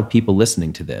lot of people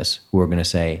listening to this who are going to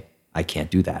say, I can't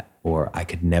do that, or I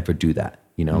could never do that.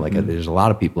 You know, like there's a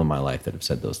lot of people in my life that have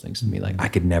said those things to me, like, I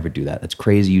could never do that. That's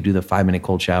crazy. You do the 5-minute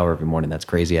cold shower every morning. That's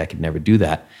crazy. I could never do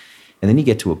that. And then you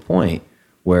get to a point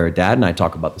where Dad and I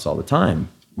talk about this all the time.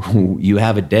 You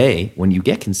have a day when you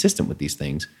get consistent with these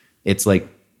things. It's like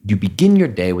you begin your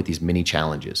day with these mini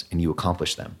challenges and you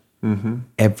accomplish them.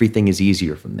 Everything is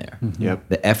easier from there.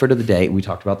 The effort of the day, we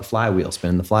talked about the flywheel,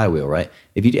 spinning the flywheel, right?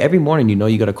 If you every morning you know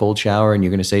you got a cold shower and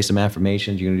you're going to say some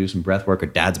affirmations, you're going to do some breath work, or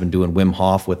Dad's been doing Wim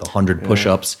Hof with 100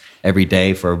 push-ups every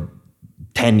day for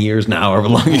 10 years now, however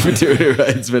long you've been doing it,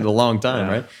 right? It's been a long time,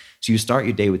 right? So you start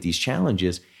your day with these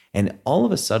challenges and all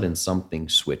of a sudden something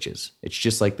switches. It's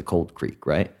just like the cold creek,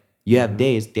 right? You have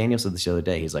days, Daniel said this the other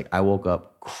day, he's like, I woke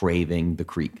up craving the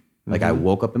creek. Like I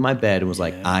woke up in my bed and was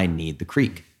like, I need the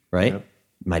creek. Right?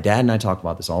 My dad and I talk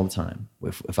about this all the time.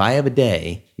 If I have a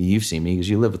day, you've seen me because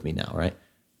you live with me now, right?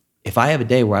 If I have a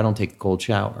day where I don't take a cold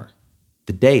shower,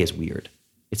 the day is weird.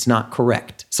 It's not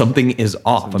correct. Something is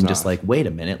off. I'm just like, wait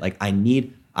a minute. Like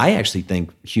I actually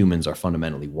think humans are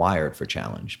fundamentally wired for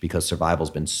challenge because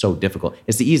survival's been so difficult.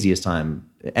 It's the easiest time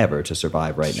ever to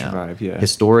survive right now.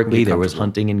 Historically, there was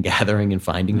hunting and gathering and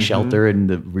finding shelter and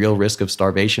the real risk of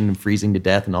starvation and freezing to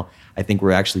death and all. I think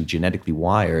we're actually genetically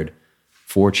wired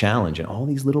for challenge and all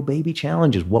these little baby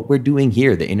challenges. What we're doing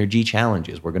here, the InnerG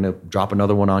challenges, we're going to drop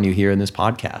another one on you here in this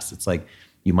podcast. It's like,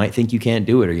 you might think you can't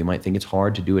do it, or you might think it's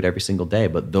hard to do it every single day,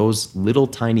 but those little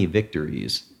tiny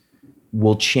victories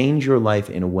will change your life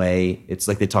in a way. It's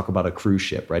like they talk about a cruise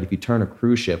ship, right? If you turn a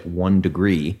cruise ship 1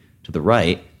 degree to the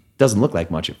right, it doesn't look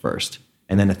like much at first.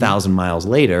 And then 1,000 miles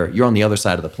later, you're on the other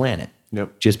side of the planet.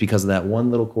 Just because of that one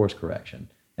little course correction.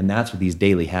 And that's what these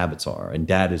daily habits are. And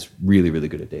Dad is really, really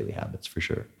good at daily habits for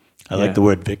sure. I like the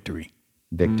word victory.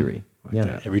 Victory.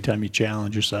 Every time you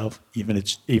challenge yourself, even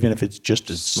if it's just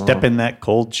to step in that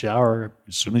cold shower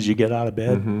as soon as you get out of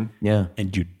bed,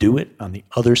 and you do it on the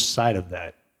other side of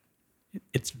that,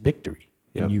 it's victory.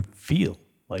 And you feel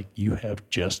like you have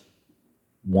just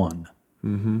won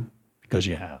because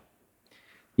you have.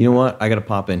 You know what? I got to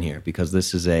pop in here because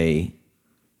this is a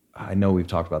I know we've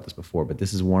talked about this before, but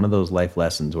this is one of those life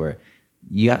lessons where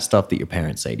you got stuff that your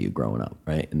parents say to you growing up,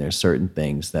 right? And there's certain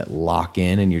things that lock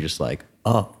in and you're just like,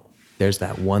 oh, there's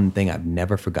that one thing. I've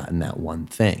never forgotten that one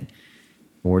thing.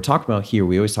 When we're talking about here,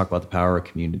 we always talk about the power of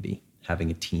community, having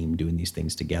a team, doing these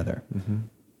things together.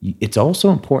 It's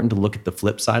also important to look at the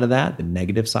flip side of that, the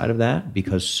negative side of that,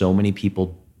 because so many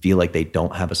people feel like they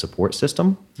don't have a support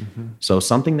system. So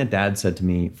something that Dad said to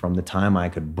me from the time I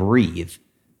could breathe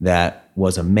that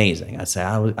was amazing. I'd say,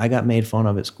 I got made fun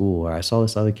of at school, or I saw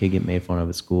this other kid get made fun of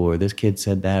at school, or this kid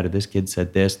said that, or this kid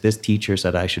said this teacher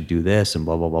said I should do this, and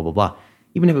blah, blah, blah, blah, blah.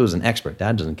 Even if it was an expert,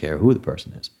 Dad doesn't care who the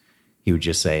person is. He would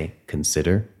just say,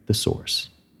 consider the source.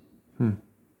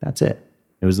 That's it.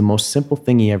 It was the most simple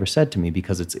thing he ever said to me,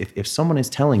 because it's if someone is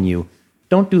telling you,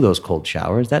 don't do those cold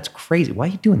showers, that's crazy. Why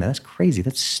are you doing that? That's crazy.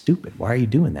 That's stupid. Why are you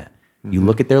doing that? You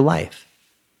look at their life.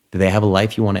 Do they have a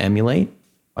life you want to emulate?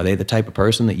 Are they the type of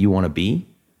person that you want to be?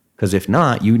 Because if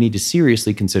not, you need to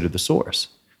seriously consider the source.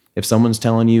 If someone's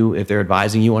telling you, if they're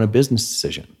advising you on a business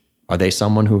decision, are they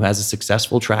someone who has a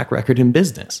successful track record in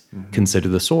business? Consider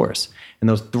the source. And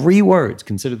those 3 words,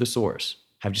 consider the source,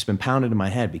 have just been pounded in my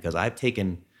head because I've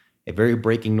taken a very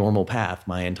breaking normal path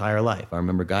my entire life. I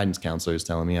remember guidance counselors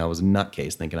telling me I was a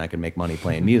nutcase thinking I could make money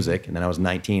playing music. And then I was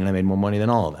 19 and I made more money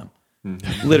than all of them.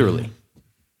 Literally.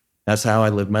 That's how I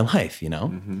lived my life, you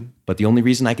know? But the only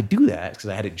reason I could do that is because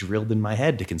I had it drilled in my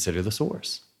head to consider the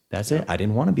source. That's it. I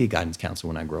didn't want to be a guidance counselor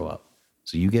when I grow up.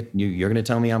 So you're going to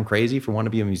tell me I'm crazy for wanting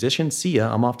to be a musician? See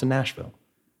ya, I'm off to Nashville.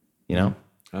 You know?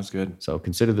 That's good. So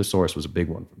consider the source was a big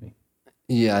one for me.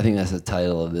 Yeah, I think that's the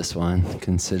title of this one,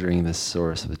 Considering the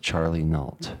Source with Charlie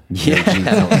Nault. Yeah.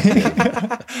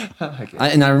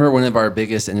 And I remember one of our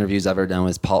biggest interviews I've ever done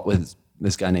was with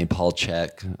this guy named Paul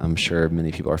Check. I'm sure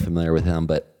many people are familiar with him,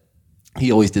 but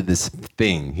he always did this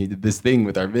thing. He did this thing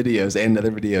with our videos and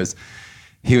other videos.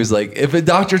 He was like, if a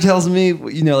doctor tells me,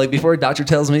 you know, like before a doctor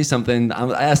tells me something,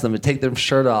 I ask them to take their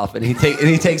shirt off, and he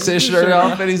takes his shirt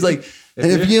off, and he's like, and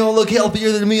if you don't look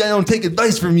healthier than me, I don't take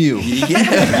advice from you.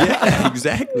 Yeah,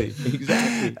 exactly.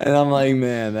 And I'm like,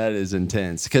 man, that is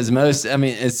intense. Because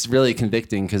it's really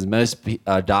convicting because most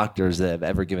doctors that have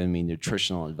ever given me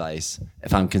nutritional advice,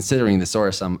 if I'm considering the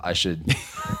source, I should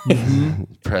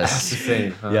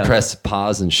press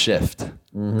pause and shift.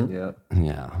 Yeah.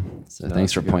 Yeah. So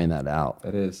thanks for pointing that out.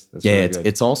 That is. That's Yeah, really it's good.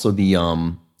 it's also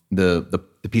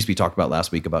the piece we talked about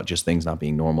last week about just things not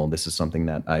being normal. This is something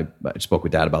that I spoke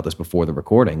with Dad about this before the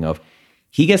recording of.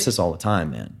 He gets this all the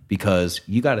time, man, because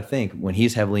you got to think when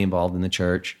he's heavily involved in the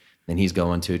church and he's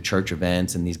going to church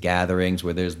events and these gatherings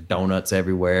where there's donuts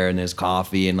everywhere and there's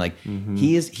coffee and like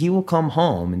he will come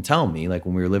home and tell me, like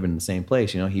when we were living in the same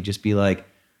place, you know, he'd just be like,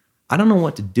 I don't know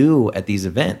what to do at these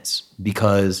events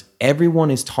because everyone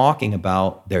is talking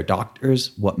about their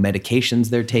doctors, what medications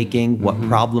they're taking, what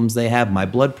problems they have, my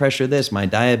blood pressure this, my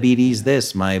diabetes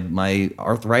this, my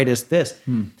arthritis this.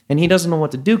 And he doesn't know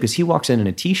what to do because he walks in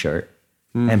a t-shirt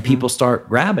and people start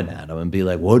grabbing at him and be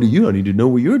like, what are you? I need to know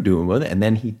what you're doing with it. And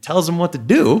then he tells them what to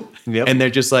do. Yep. And they're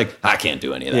just like, I can't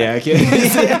do any of that. Yeah, I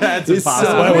can't. That's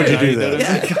impossible. Why would you do that?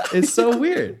 Yeah, it's so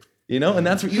weird. You know, and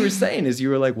that's what you were saying is you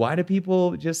were like, why do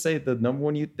people just say the number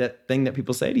one that thing that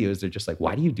people say to you is they're just like,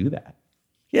 why do you do that?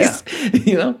 Yeah.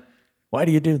 You know? Why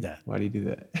do you do that? Why do you do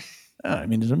that? I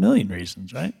mean, there's a million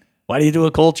reasons, right? Why do you do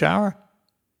a cold shower?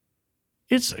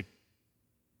 It's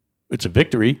a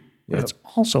victory, but it's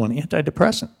also an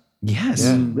antidepressant. Yes.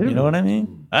 Yeah. You know what I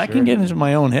mean? I can get into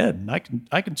my own head, and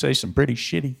I can say some pretty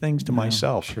shitty things to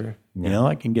myself. Sure. You know,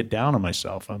 I can get down on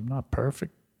myself. I'm not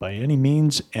perfect by any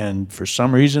means, and for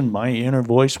some reason, my inner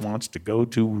voice wants to go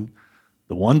to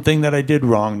the one thing that I did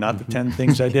wrong, not the 10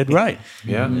 things I did right.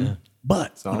 Yeah.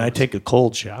 But when I take a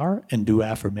cold shower and do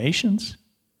affirmations,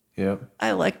 Yep.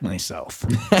 I like myself.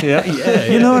 Yeah.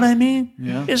 You know what I mean?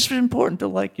 Yeah. It's important to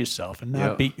like yourself and not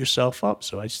Yeah. beat yourself up.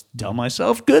 So I tell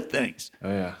myself good things, Oh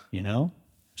yeah. you know?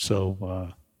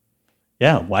 So,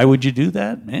 yeah, why would you do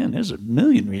that? Man, there's a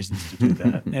million reasons to do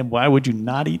that. And why would you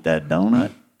not eat that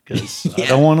donut? Because I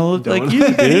don't want to look like you,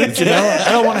 dude. You know,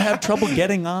 I don't want to have trouble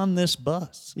getting on this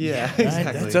bus. Yeah, Right?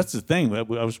 exactly. That's the thing. I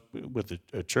was with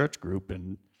a church group,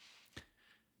 and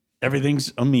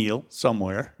everything's a meal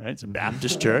somewhere, right? It's a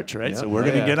Baptist church, right? So we're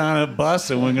going to get on a bus,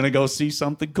 and we're going to go see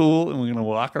something cool, and we're going to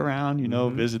walk around, you know,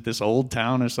 visit this old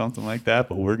town or something like that,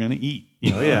 but we're going to eat.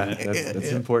 You know? Oh yeah.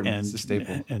 That's important. And, it's a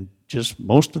staple. and just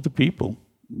most of the people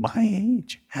my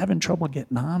age having trouble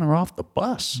getting on or off the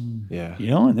bus. Yeah. You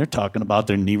know, and they're talking about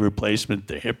their knee replacement,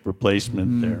 their hip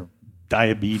replacement, their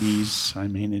diabetes. I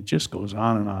mean, it just goes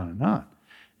on and on and on.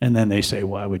 And then they say,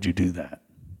 why would you do that?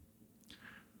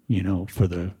 You know, for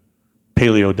the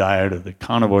paleo diet or the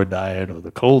carnivore diet or the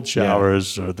cold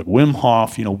showers or the Wim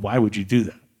Hof, why would you do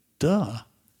that? Duh.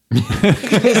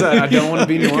 Because I don't want to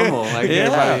be normal like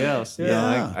everybody else.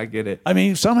 Yeah. I get it. I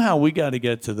mean, somehow we got to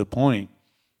get to the point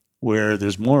where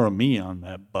there's more of me on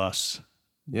that bus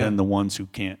than the ones who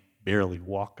can't barely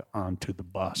walk onto the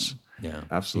bus. Yeah,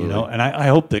 absolutely. And I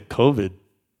hope that COVID,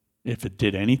 if it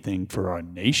did anything for our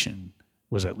nation,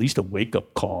 was at least a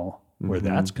wake-up call where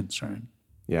that's concerned.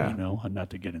 Yeah. And not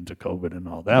to get into COVID and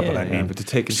all that, but I mean, but to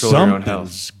take control of your own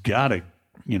health. something's got to,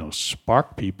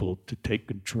 spark people to take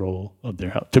control of their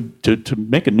health, to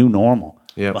make a new normal.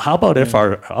 Yep. Well, how about if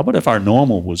our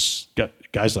normal was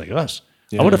guys like us?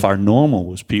 Yeah. How about if our normal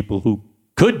was people who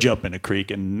could jump in a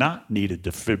creek and not need a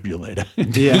defibrillator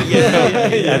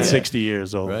at 60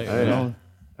 years old? Right. Oh,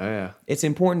 yeah. It's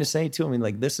important to say too. I mean,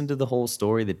 like, listen to the whole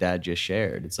story that Dad just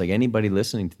shared. It's like anybody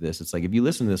listening to this. It's like if you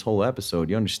listen to this whole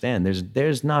episode, you understand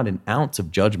there's not an ounce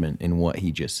of judgment in what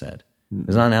he just said.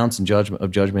 There's not an ounce of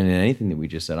judgment in anything that we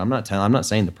just said. I'm not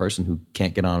saying the person who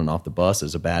can't get on and off the bus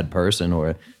is a bad person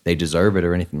or they deserve it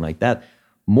or anything like that.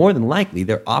 More than likely,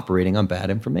 they're operating on bad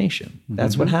information.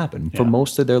 That's what happened for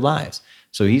most of their lives.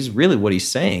 So what he's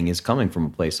saying is coming from a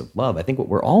place of love. I think what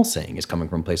we're all saying is coming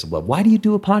from a place of love. Why do you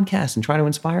do a podcast and try to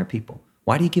inspire people?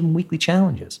 Why do you give them weekly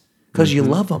challenges? Because you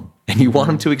love them and you want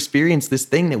them to experience this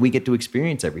thing that we get to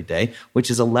experience every day, which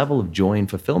is a level of joy and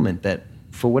fulfillment that,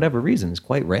 for whatever reason, is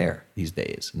quite rare these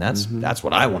days. And that's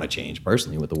what I want to change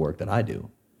personally with the work that I do.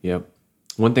 Yep.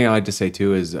 One thing I like to say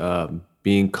too is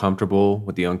being comfortable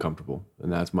with the uncomfortable.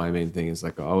 And that's my main thing, is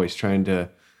like always trying to,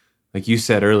 like you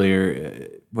said earlier,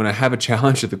 when I have a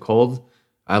challenge with the cold,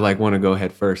 I want to go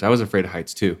head first. I was afraid of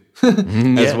heights too,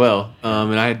 as well.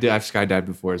 And I've skydived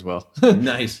before as well.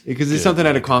 Nice. Because it's something I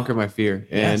had to conquer my fear.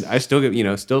 And I still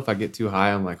get, still if I get too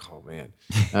high, I'm like, oh man.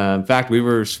 In fact, we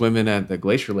were swimming at the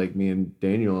glacier lake, me and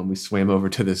Daniel, and we swam over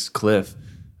to this cliff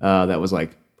that was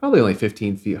like probably only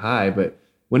 15 feet high, but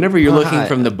whenever you're looking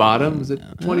from the bottom, is it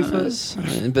 20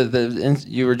 foot? But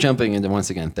you were jumping into, once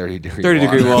again, 30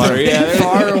 degree water, yeah.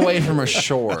 Far away from a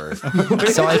shore.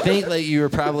 So I think you were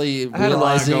probably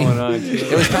realizing going on,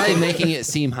 it was probably making it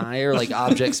seem higher, like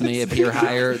objects may appear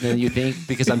higher than you think,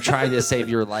 because I'm trying to save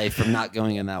your life from not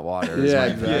going in that water. Yeah,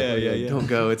 exactly. Yeah. Don't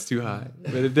go, it's too high.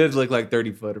 But it did look like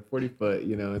 30 foot or 40 foot,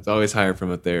 it's always higher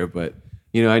from up there. But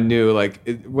I knew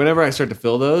whenever I start to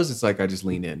feel those, it's like I just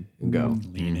lean in and go.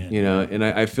 Lean in. And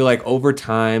I feel like over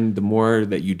time, the more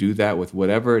that you do that with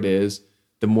whatever it is,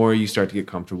 the more you start to get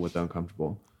comfortable with the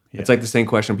uncomfortable. Yeah. It's like the same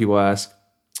question people ask,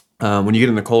 when you get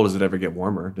in the cold, does it ever get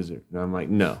warmer? Does it? And I'm like,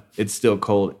 no, it's still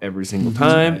cold every single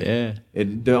time. Yeah.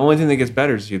 The only thing that gets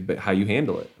better is how you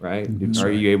handle it, right?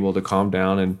 Are you able to calm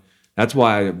down? And that's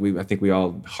why I think we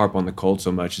all harp on the cold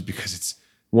so much, is because it's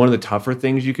one of the tougher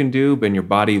things you can do, but your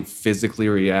body physically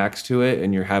reacts to it,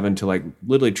 and you're having to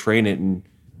literally train it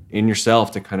in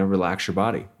yourself to kind of relax your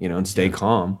body, and stay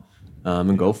calm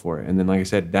and go for it. And then, like I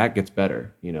said, that gets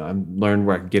better. I'm learned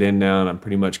where I can get in now, and I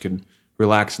pretty much can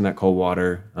relax in that cold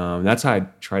water. That's how I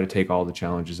try to take all the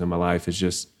challenges in my life. Is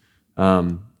just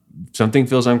something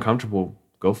feels uncomfortable,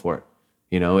 go for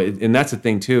it. And that's the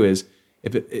thing too, is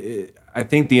I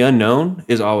think the unknown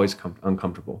is always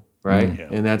uncomfortable. Right. Yeah.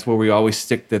 And that's where we always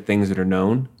stick to things that are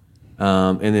known.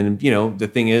 And then, the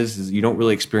thing is you don't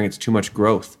really experience too much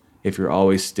growth if you're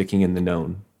always sticking in the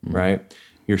known, right?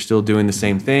 You're still doing the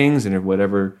same things, and if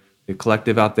whatever the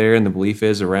collective out there and the belief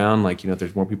is around, if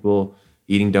there's more people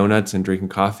eating donuts and drinking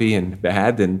coffee and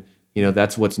bad, then,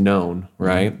 that's what's known,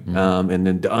 right? And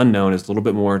then the unknown is a little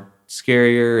bit more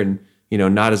scarier and,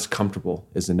 not as comfortable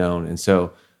as the known. And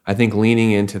so I think leaning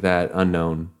into that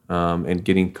unknown and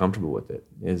getting comfortable with it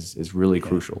is really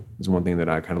crucial. It's one thing that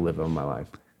I kind of live on in my life.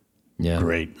 Yeah.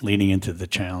 Great. Leaning into the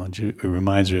challenge. It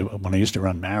reminds me of when I used to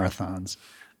run marathons.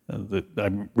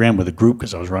 I ran with a group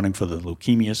because I was running for the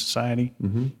Leukemia Society.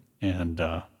 And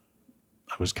I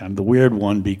was kind of the weird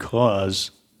one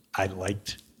because I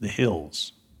liked the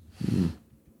hills.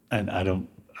 And I don't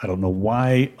know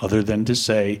why, other than to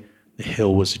say the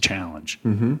hill was a challenge.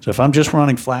 So if I'm just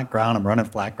running flat ground, I'm running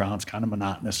flat ground. It's kind of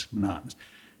monotonous.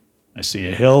 I see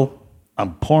a hill,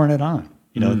 I'm pouring it on.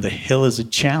 The hill is a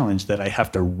challenge that I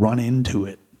have to run into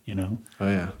it, Oh,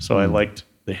 yeah. So I liked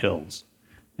the hills.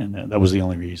 And that was the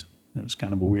only reason. It was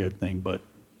kind of a weird thing, but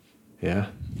yeah.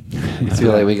 I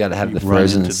feel like we got to have the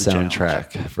Frozen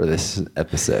soundtrack for this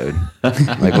episode.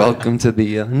 Welcome to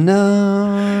the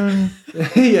unknown.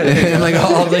 And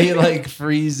all the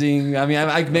freezing. I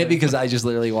mean, maybe because I just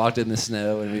literally walked in the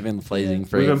snow and we've been playing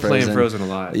Frozen. We've been playing Frozen a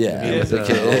lot. Yeah, with the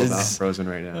kids. All about Frozen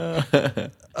right now.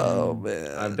 Oh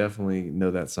man, I definitely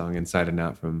know that song inside and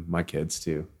out from my kids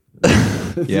too.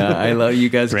 Yeah, I love you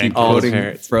guys keep All quoting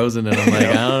parents. Frozen, and I'm like,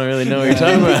 I don't really know what you're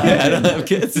talking about. I don't have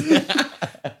kids.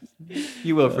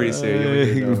 You will pretty soon. You'll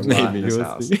be doing a lot in this We'll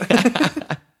house.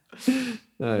 see.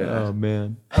 Oh, yeah. Oh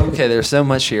man. Okay, there's so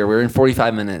much here. We're in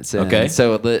 45 minutes. And Okay.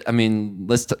 So,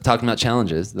 let's talk about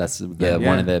challenges. That's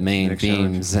one of the main Next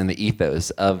themes and the ethos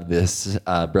of this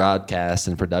broadcast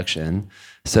and production.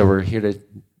 So we're here to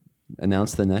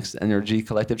announce the next InnerG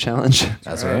Collective Challenge.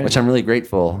 That's right. Which I'm really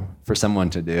grateful for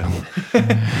someone to do.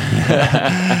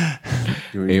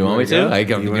 You want me to?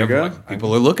 You wanna go?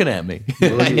 People are looking at me.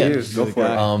 Go for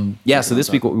it. Yeah. So this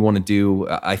week, what we want to do,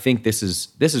 I think this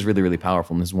is really, really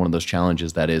powerful, and this is one of those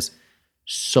challenges that is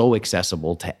so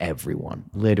accessible to everyone,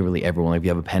 literally everyone. If you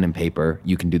have a pen and paper,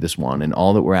 you can do this one. And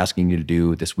all that we're asking you to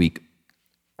do this week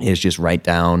is just write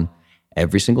down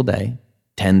every single day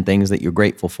 10 things that you're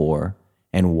grateful for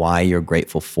and why you're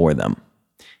grateful for them.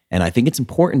 And I think it's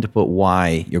important to put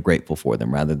why you're grateful for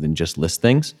them rather than just list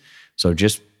things. So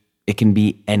it can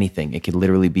be anything. It could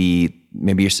literally be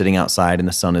maybe you're sitting outside and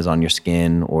the sun is on your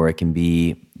skin, or it can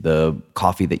be the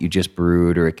coffee that you just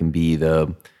brewed, or it can be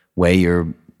the way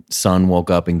your son woke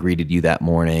up and greeted you that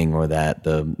morning, or that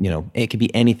it could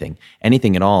be anything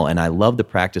at all. And I love the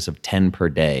practice of 10 per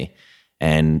day,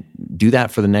 and do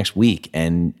that for the next week.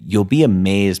 And you'll be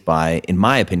amazed in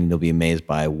my opinion, you'll be amazed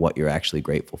by what you're actually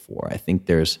grateful for. I think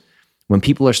when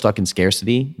people are stuck in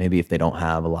scarcity, maybe if they don't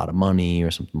have a lot of money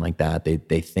or something like that, they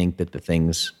think that the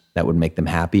things that would make them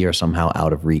happy are somehow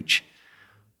out of reach.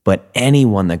 But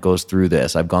anyone that goes through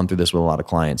this, I've gone through this with a lot of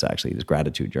clients actually, this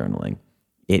gratitude journaling,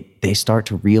 they start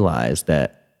to realize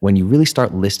that when you really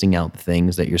start listing out the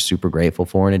things that you're super grateful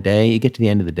for in a day, you get to the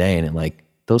end of the day and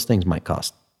those things might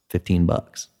cost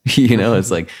 $15.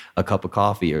 It's like a cup of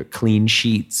coffee or clean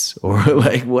sheets or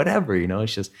like whatever,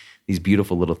 it's just these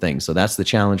beautiful little things. So that's the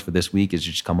challenge for this week, is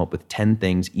just come up with 10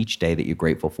 things each day that you're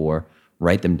grateful for.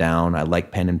 Write them down. I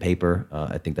like pen and paper.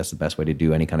 I think that's the best way to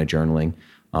do any kind of journaling.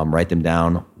 Write them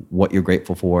down, what you're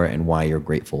grateful for and why you're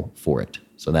grateful for it.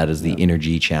 So that is the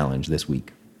InnerG challenge this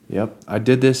week. Yep. I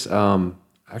did this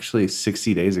actually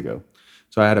 60 days ago.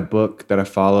 So I had a book that I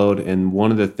followed, and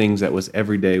one of the things that was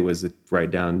every day was to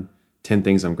write down 10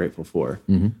 things I'm grateful for.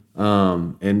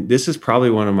 Mm-hmm. And this is probably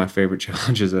one of my favorite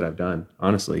challenges that I've done,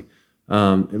 honestly.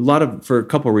 For a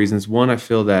couple of reasons. One, I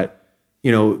feel that,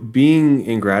 being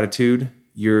in gratitude,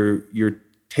 you're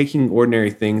taking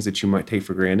ordinary things that you might take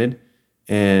for granted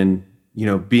and,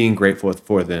 being grateful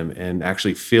for them and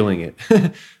actually feeling it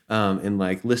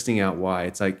and listing out why.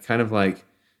 It's it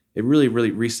really,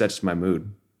 really resets my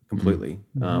mood completely.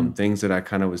 Mm-hmm. Things that I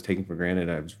kind of was taking for granted,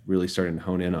 I was really starting to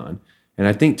hone in on. And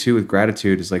I think too, with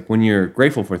gratitude is when you're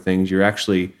grateful for things, you're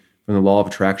actually, from the law of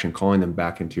attraction, calling them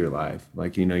back into your life.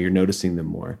 You're noticing them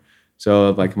more. So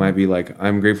it might be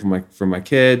I'm grateful for my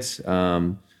kids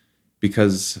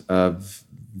because of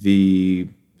the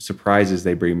surprises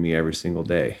they bring me every single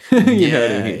day. You know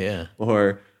what I mean? Yeah.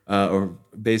 Or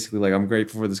basically I'm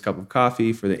grateful for this cup of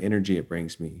coffee, for the energy it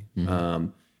brings me. Mm-hmm.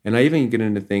 And I even get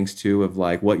into things too of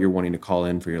what you're wanting to call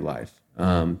in for your life.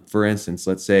 For instance,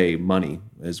 let's say money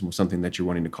is something that you're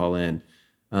wanting to call in.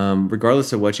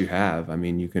 Regardless of what you have,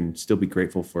 you can still be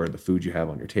grateful for the food you have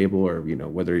on your table, or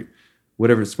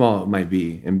whatever small it might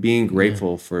be. And being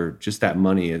grateful for just that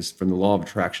money is, from the law of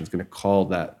attraction, is going to call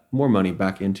that more money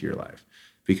back into your life.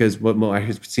 Because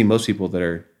I see most people that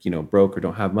are broke or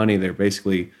don't have money, they're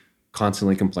basically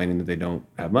constantly complaining that they don't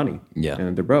have money,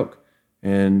 and they're broke.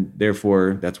 And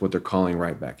therefore, that's what they're calling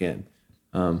right back in.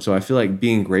 So I feel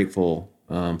being grateful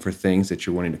for things that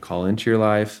you're wanting to call into your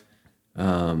life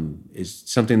is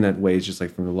something that way is just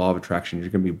from the law of attraction, you're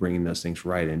going to be bringing those things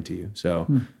right into you. So,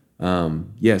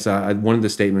 yes, one of the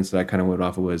statements that I kind of went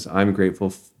off of was, I'm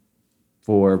grateful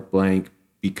for blank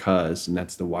because, and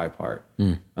that's the why part.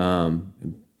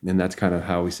 And that's kind of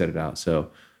how we set it out. So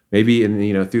maybe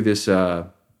through this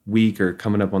week or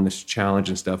coming up on this challenge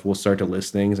and stuff, we'll start to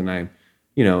list things, and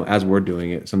as we're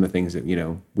doing it, some of the things that,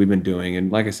 we've been doing.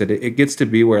 And like I said, it gets to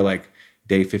be where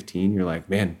day 15, you're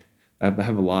man, I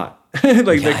have a lot. I have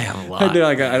a lot.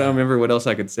 I don't remember what else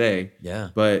I could say. Yeah.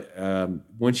 But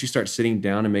once you start sitting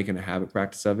down and making a habit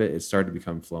practice of it, it started to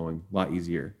become flowing a lot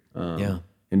easier. And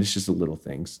it's just the little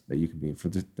things that you can be, for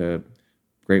the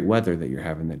great weather that you're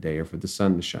having that day, or for the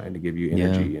sun to shine to give you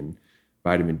energy and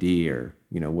vitamin D, or,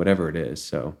 whatever it is.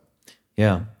 So.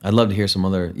 Yeah, I'd love to hear some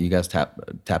other, you guys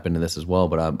tap into this as well,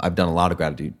 but I've done a lot of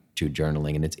gratitude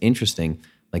journaling, and it's interesting,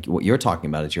 what you're talking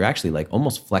about is you're actually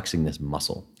almost flexing this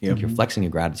muscle. Yep. You're flexing a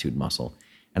gratitude muscle.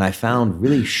 And I found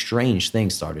really strange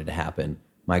things started to happen.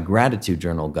 My gratitude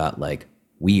journal got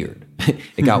weird.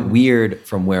 it got weird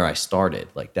from where I started.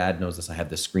 Like Dad knows this. I have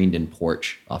this screened-in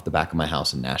porch off the back of my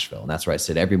house in Nashville, and that's where I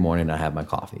sit every morning. And I have my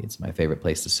coffee. It's my favorite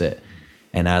place to sit.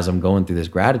 And as I'm going through this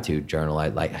gratitude journal,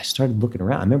 I started looking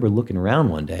around. I remember looking around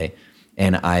one day,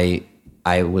 and I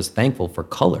was thankful for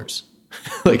colors.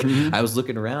 I was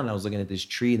looking around, and I was looking at this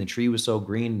tree, and the tree was so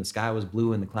green, and the sky was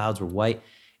blue, and the clouds were white,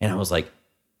 and I was like,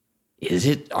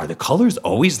 are the colors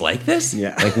always like this?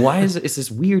 Yeah. Like, why is it's this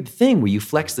weird thing where you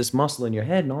flex this muscle in your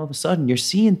head and all of a sudden you're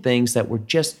seeing things that you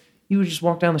would just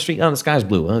walk down the street, oh, the sky's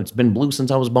blue. Oh, it's been blue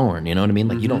since I was born. You know what I mean?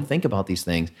 Like you don't think about these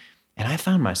things. And I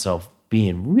found myself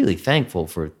being really thankful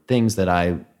for things that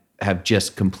I have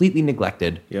just completely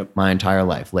neglected my entire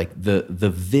life. Like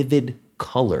the vivid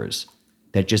colors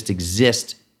that just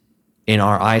exist in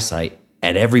our eyesight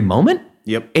at every moment.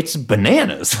 Yep. It's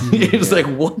bananas. It's like,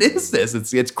 what is this?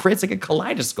 It's like a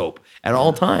kaleidoscope at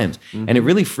all times. And it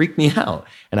really freaked me out.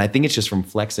 And I think it's just from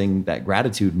flexing that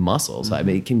gratitude muscle. So I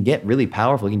mean, it can get really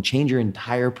powerful. It can change your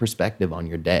entire perspective on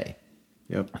your day.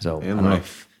 Yep. So and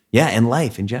life. And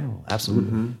life in general.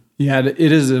 Absolutely. Yeah, it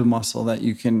is a muscle that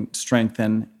you can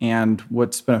strengthen. And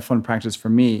what's been a fun practice for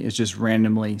me is just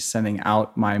randomly sending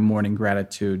out my morning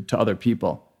gratitude to other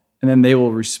people. And then they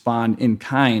will respond in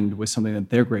kind with something that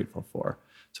they're grateful for.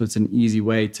 So it's an easy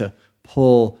way to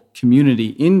pull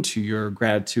community into your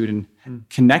gratitude and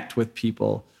connect with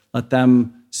people. Let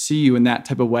them see you in that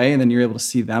type of way, and then you're able to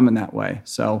see them in that way.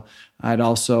 So I'd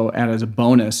also add as a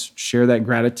bonus, share that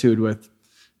gratitude with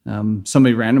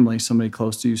somebody randomly, somebody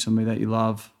close to you, somebody that you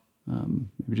love,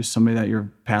 maybe just somebody that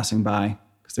you're passing by.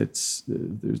 Because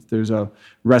there's a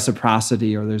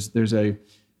reciprocity, or there's a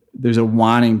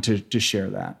wanting to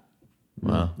share that.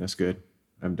 Wow. That's good.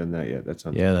 I haven't done that yet. That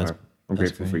sounds I'm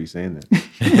grateful for you saying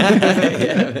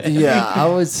that. Yeah, I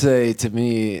would say to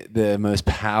me, the most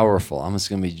powerful, I'm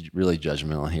just going to be really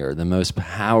judgmental here. The most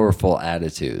powerful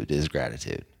attitude is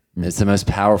gratitude. It's the most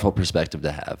powerful perspective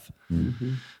to have.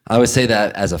 I would say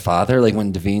that as a father, like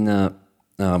when Davina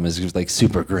is like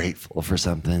super grateful for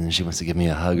something and she wants to give me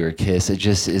a hug or a kiss, it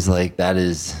just is like, that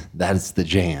is the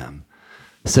jam.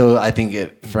 So I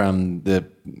think from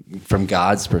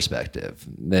God's perspective,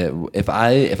 that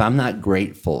if I'm not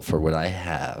grateful for what I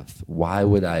have, why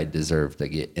would I deserve to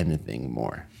get anything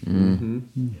more?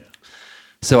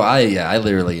 So I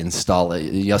literally install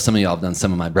it. Some of y'all have done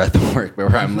some of my breath work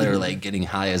where I'm literally like getting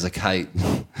high as a kite,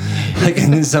 like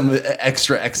in some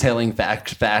extra exhaling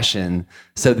fashion,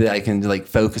 so that I can like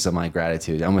focus on my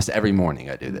gratitude. Almost every morning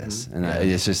I do this, and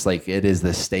it's just like it is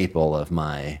the staple of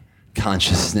my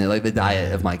consciousness, like the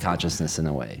diet of my consciousness in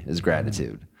a way is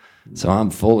gratitude. So I'm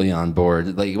fully on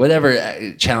board. Like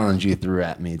whatever challenge you threw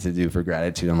at me to do for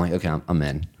gratitude, I'm like, okay, I'm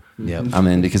in. Yeah, I'm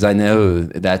in, because I know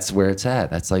that's where it's at.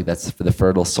 That's for the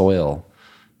fertile soil.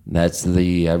 That's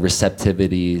the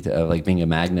receptivity of like being a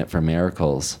magnet for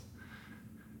miracles.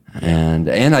 And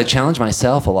I challenge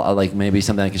myself a lot, like maybe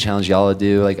something I can challenge y'all to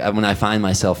do. Like when I find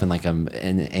myself in like in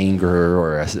anger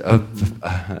or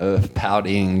a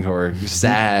pouting or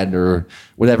sad or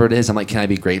whatever it is, I'm like, can I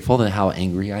be grateful to how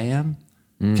angry I am?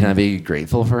 Can I be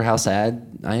grateful for how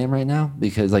sad I am right now?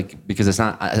 Because it's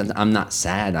not, I'm not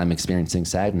sad. I'm experiencing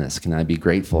sadness. Can I be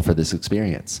grateful for this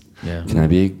experience? Yeah. Can I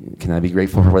be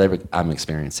grateful for whatever I'm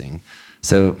experiencing?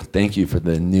 So thank you for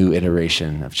the new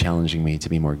iteration of challenging me to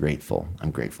be more grateful.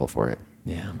 I'm grateful for it.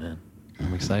 Yeah, man.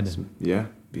 I'm excited. Yeah,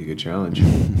 be a good challenge.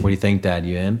 What do you think, Dad?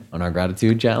 You in on our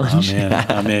gratitude challenge?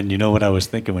 I'm in. You know what I was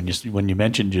thinking when you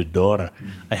mentioned your daughter?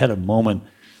 I had a moment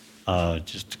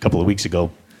just a couple of weeks ago.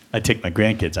 I take my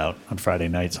grandkids out on Friday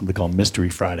night, something called Mystery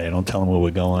Friday. I don't tell them where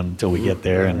we're going until we get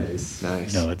there. Nice.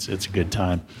 You know, it's a good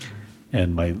time.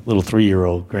 And my little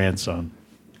 3-year-old grandson,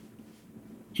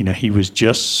 you know, he was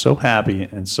just so happy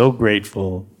and so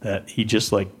grateful that he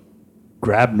just like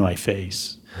grabbed my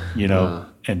face, you know,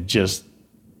 and just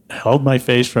held my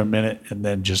face for a minute and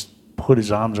then just put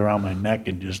his arms around my neck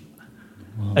and just,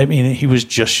 I mean, he was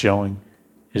just showing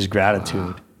his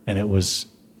gratitude. And it was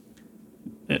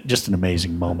just an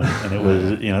amazing moment. And it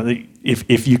was, you know,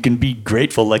 if you can be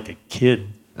grateful like a kid,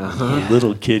 a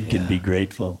little kid can be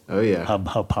grateful. Oh, yeah.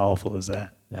 How powerful is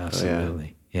that?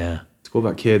 Absolutely. Yeah. What's cool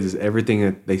about kids is everything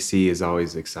that they see is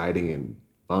always exciting and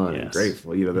fun and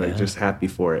grateful. You know, they're like just happy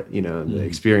for it, you know, the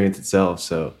experience itself.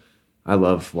 So I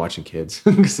love watching kids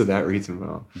because of that reason.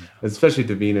 Well, especially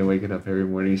Davina waking up every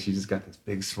morning. She just got this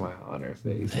big smile on her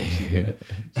face. She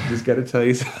just got to tell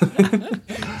you something.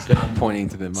 I'm pointing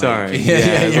to the mic. Sorry.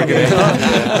 Yeah, you're good.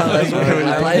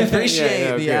 I Yeah, appreciate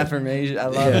the okay. affirmation. I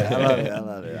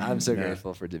love it. I'm so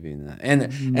grateful for Davina.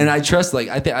 And I trust, like,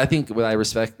 I think what I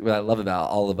love about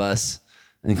all of us,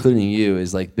 including you,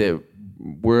 is like that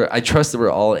I trust that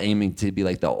we're all aiming to be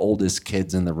like the oldest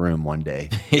kids in the room one day.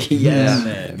 Yes,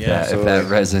 man. Yeah, If that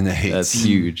resonates. that's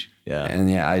huge. Yeah. And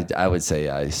yeah, I would say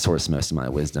I source most of my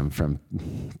wisdom from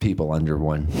people under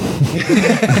one.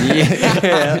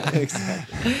 Yeah,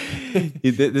 exactly.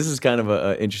 This is kind of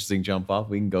an interesting jump off.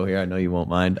 We can go here. I know you won't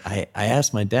mind. I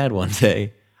asked my dad one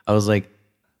day, I was like,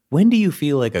 when do you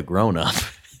feel like a grown up?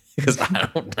 Because I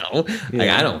don't know. Like,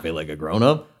 I don't feel like a grown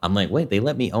up. I'm like, wait, they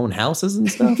let me own houses and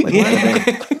stuff? Like, okay.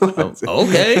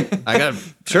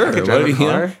 Sure. I could drive a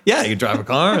car? Yeah, you can drive a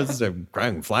car. I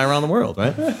can fly around the world,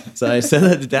 right? So I said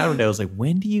that to Dad one day. I was like,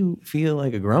 when do you feel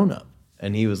like a grown up?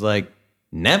 And he was like,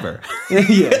 never.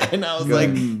 And I was like,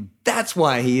 that's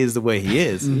why he is the way he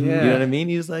is. You know what I mean?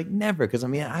 He was like, never. Because I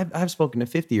mean, I've spoken to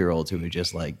 50-year-olds who are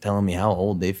just like telling me how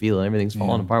old they feel and everything's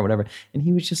falling apart, whatever. And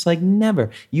he was just like, never.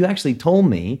 You actually told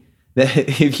me that,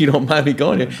 if you don't mind me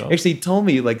going here, actually told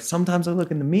me, like, sometimes I look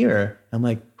in the mirror, I'm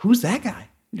like, who's that guy?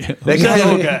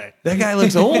 That guy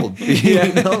looks old,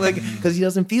 you know, like, because he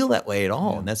doesn't feel that way at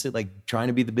all. And that's it, like trying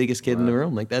to be the biggest kid in the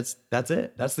room. Like that's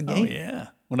it. That's the game. Oh, yeah.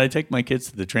 When I take my kids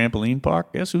to the trampoline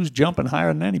park, guess who's jumping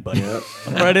higher than anybody?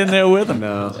 I'm right in there with them.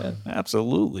 No.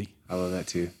 Absolutely. I love that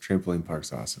too. Trampoline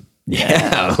park's awesome.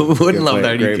 Yeah. Who wouldn't love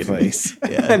that? Great place.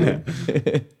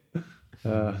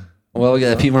 Well, we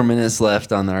got a few more minutes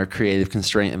left on our creative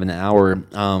constraint of an hour.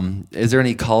 Is there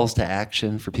any calls to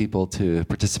action for people to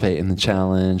participate in the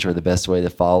challenge, or the best way to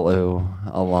follow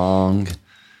along?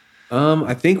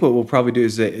 I think what we'll probably do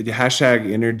is the hashtag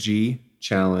InnerG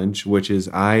challenge, which is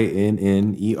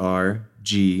INNERG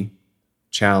challenge,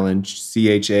 CHALLENGE.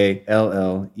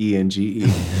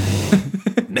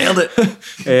 Nailed it.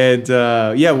 And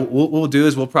what we'll do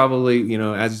is we'll probably,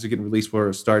 as it's getting released,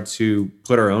 we'll start to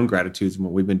put our own gratitudes and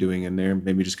what we've been doing in there.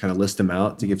 Maybe just kind of list them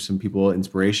out to give some people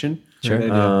inspiration. Sure.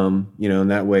 And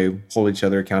that way hold each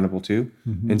other accountable too.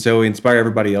 And so we inspire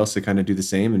everybody else to kind of do the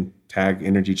same and tag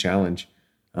InnerG challenge.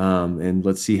 And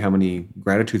let's see how many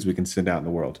gratitudes we can send out in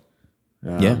the world.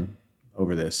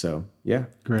 Over this. So yeah.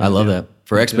 Great. I love that.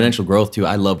 For exponential growth too,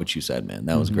 I love what you said, man.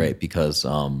 That was great, because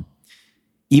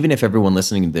even if everyone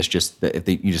listening to this, you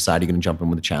decide you're going to jump in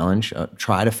with a challenge,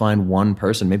 try to find one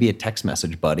person, maybe a text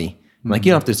message buddy. Like,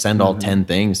 you don't have to send all 10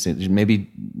 things. Maybe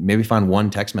find one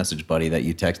text message buddy that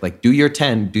you text. Like, do your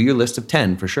list of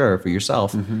 10 for sure for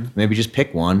yourself. Maybe just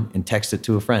pick one and text it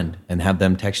to a friend and have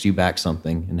them text you back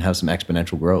something and have some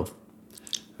exponential growth.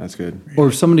 That's good. Or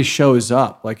if somebody shows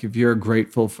up, like if you're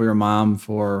grateful for your mom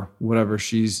for whatever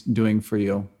she's doing for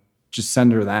you, just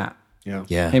send her that.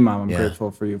 Yeah. Hey, Mom, I'm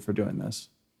grateful for you for doing this.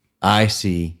 I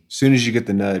see. As soon as you get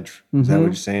the nudge, is that what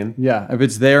you're saying? Yeah. If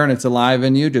it's there and it's alive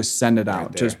in you, just send it out.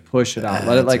 Right there. Just push it out.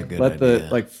 Let it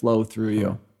the flow through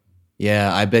you.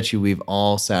 Yeah, I bet you we've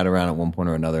all sat around at one point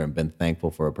or another and been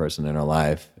thankful for a person in our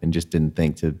life and just didn't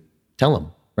think to tell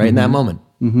them right in that moment.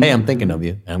 Hey, I'm thinking of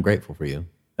you and I'm grateful for you.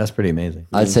 That's pretty amazing.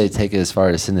 I'd say take it as far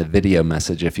as send a video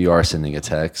message if you are sending a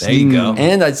text. There you go.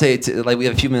 And I'd say, we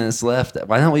have a few minutes left.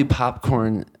 Why don't we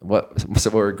popcorn what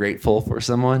we're grateful for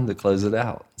someone to close it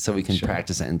out, so we can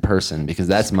practice it in person? Because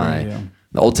that's the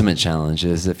ultimate challenge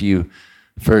is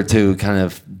to kind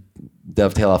of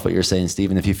dovetail off what you're saying,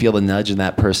 Stephen. If you feel the nudge and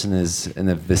that person is in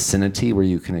the vicinity where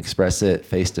you can express it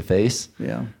face to face,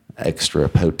 extra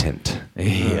potent.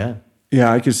 Yeah. Yeah,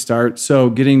 I could start. So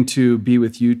getting to be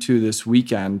with you two this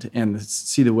weekend and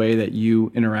see the way that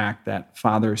you interact, that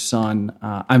father-son,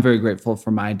 I'm very grateful for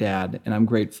my dad, and I'm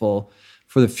grateful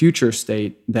for the future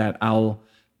state that of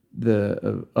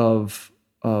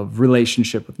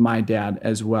relationship with my dad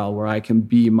as well, where I can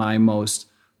be my most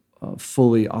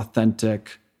fully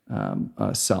authentic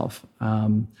self,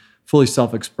 fully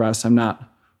self-express. I'm not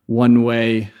one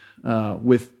way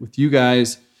with you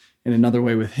guys, in another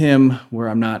way with him, where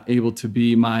I'm not able to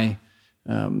be my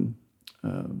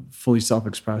fully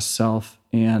self-expressed self.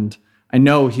 And I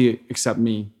know he accepts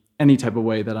me any type of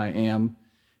way that I am.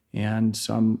 And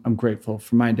so I'm grateful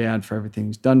for my dad, for everything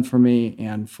he's done for me,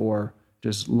 and for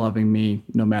just loving me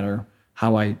no matter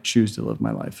how I choose to live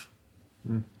my life.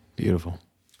 Beautiful.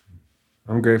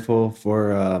 I'm grateful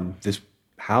for this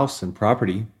house and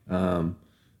property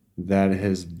that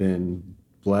has been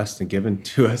blessed and given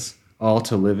to us all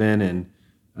to live in, and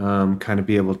kind of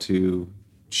be able to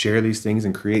share these things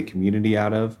and create community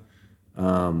out of.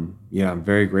 I'm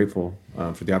very grateful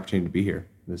for the opportunity to be here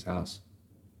in this house.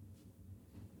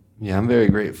 Yeah, I'm very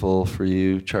grateful for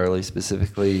you, Charlie,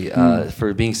 specifically,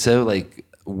 for being so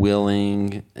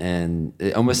willing and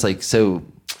almost so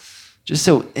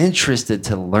interested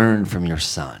to learn from your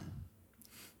son.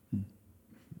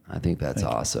 I think that's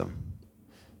awesome.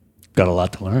 Got a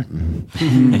lot to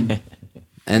learn.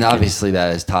 And obviously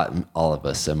that has taught all of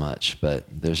us so much, but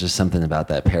there's just something about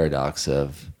that paradox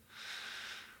of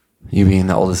you being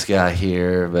the oldest guy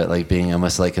here, but like being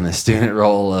almost like in the student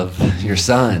role of your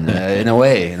son in a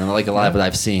way. And I like a lot of what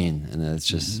I've seen, and it's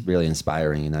just really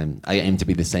inspiring. And I aim to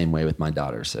be the same way with my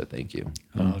daughter. So thank you.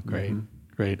 Oh, great.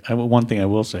 Great. One thing I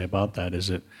will say about that is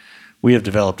that we have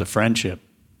developed a friendship,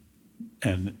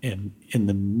 and in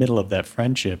the middle of that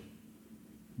friendship,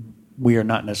 we are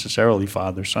not necessarily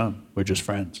father-son. We're just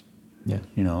friends. Yeah.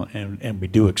 And we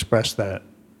do express that,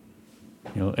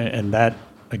 and that,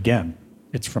 again,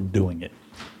 it's from doing it.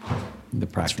 The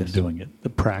practice. It's from doing it. The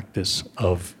practice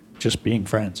of just being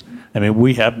friends. I mean,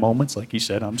 we have moments, like you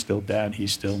said, I'm still dad,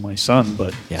 he's still my son,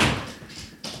 but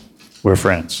we're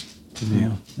friends.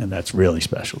 Yeah. And that's really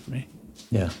special to me.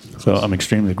 Yeah. So I'm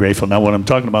extremely grateful. Now, when I'm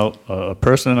talking about a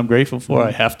person that I'm grateful for,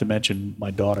 I have to mention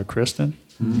my daughter, Kristen,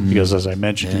 because as I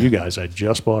mentioned to you guys, I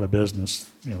just bought a business,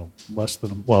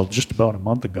 just about a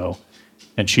month ago,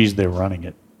 and she's there running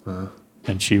it.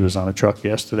 And she was on a truck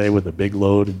yesterday with a big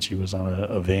load, and she was on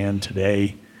a van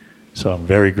today. So I'm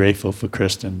very grateful for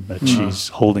Kristen that she's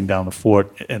holding down the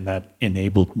fort, and that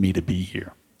enabled me to be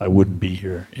here. I wouldn't be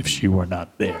here if she were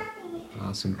not there.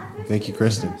 Awesome. Thank you,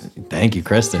 Kristen. Thank you,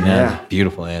 Kristen. Yeah.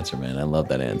 Beautiful answer, man. I love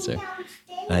that answer.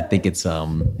 And I think it's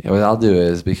what I'll do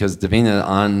is, because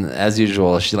Davina, as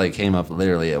usual, she came up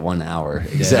literally at 1 hour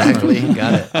exactly.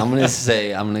 Got it. I'm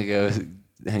gonna go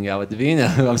hang out with Davina,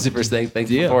 who I'm super thankful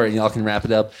for, and y'all can wrap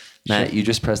it up. Matt, you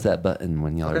just press that button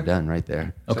when y'all are done right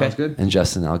there. Okay. Sounds good. And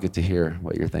Justin, I'll get to hear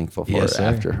what you're thankful for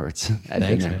afterwards at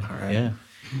Thanks, dinner. man. All right. Yeah.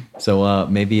 So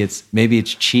maybe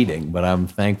it's cheating, but I'm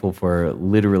thankful for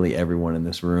literally everyone in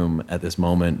this room at this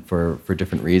moment for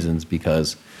different reasons,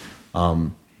 because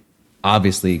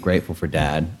obviously grateful for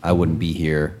Dad. I wouldn't be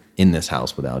here in this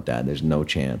house without Dad. There's no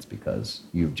chance, because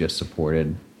you've just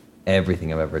supported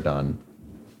everything I've ever done.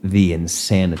 The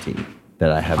insanity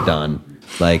that I have done.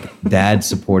 Dad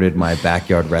supported my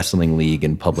backyard wrestling league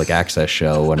and public access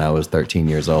show when I was 13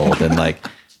 years old. And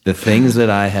the things that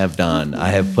I have done, I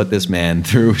have put this man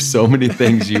through so many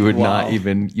things you would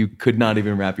you could not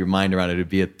even wrap your mind around it. It'd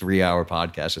be a 3-hour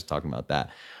podcast just talking about that.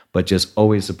 But just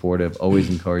always supportive, always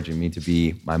encouraging me to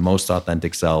be my most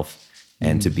authentic self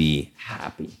and to be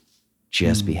happy.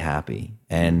 Just be happy.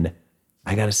 And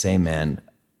I gotta say, man,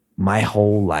 my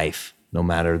whole life, no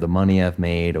matter the money I've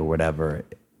made or whatever,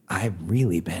 I've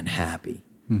really been happy.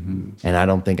 And I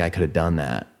don't think I could have done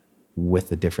that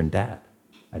with a different dad.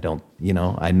 I don't,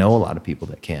 I know a lot of people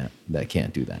that can't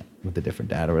do that with a different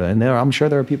dad. And I'm sure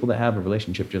there are people that have a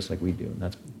relationship just like we do.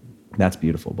 And that's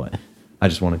beautiful. But I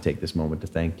just want to take this moment to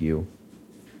thank you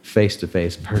face to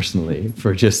face personally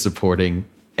for just supporting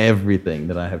everything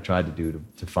that I have tried to do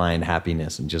to find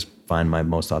happiness and just find my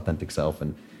most authentic self.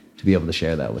 And to be able to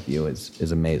share that with you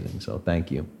is amazing. So thank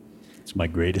you. It's my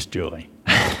greatest joy.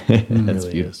 That's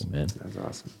really beautiful, is. man. That's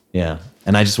awesome. Yeah.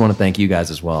 And I just want to thank you guys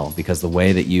as well, because the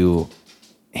way that you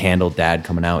handled Dad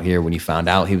coming out here when you found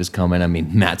out he was coming. I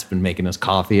mean, Matt's been making us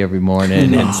coffee every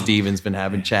morning, and Steven's been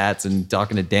having chats and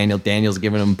talking to Daniel. Daniel's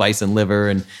giving him bison liver,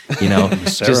 and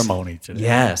ceremony today.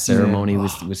 Yeah, ceremony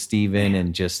with Steven,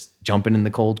 and just jumping in the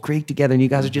cold creek together. And you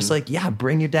guys are just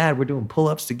bring your dad. We're doing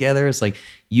pull-ups together. It's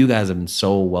you guys have been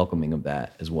so welcoming of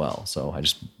that as well. So I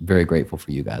just very grateful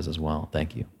for you guys as well.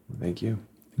 Thank you. Thank you.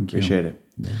 Appreciate it.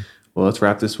 Yeah. Well, let's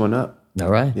wrap this one up. All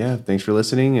right. Yeah. Thanks for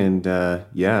listening. And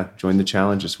join the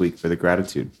challenge this week for the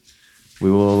gratitude. We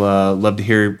will love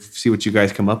to see what you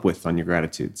guys come up with on your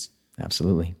gratitudes.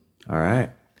 Absolutely. All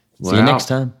right. See you next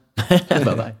time.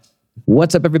 Bye-bye.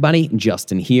 What's up, everybody?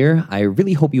 Justin here. I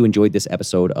really hope you enjoyed this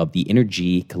episode of the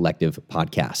InnerG Collective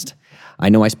podcast. I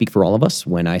know I speak for all of us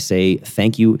when I say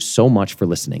thank you so much for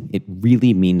listening. It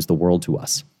really means the world to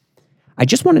us. I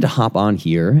just wanted to hop on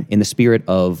here in the spirit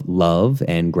of love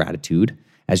and gratitude,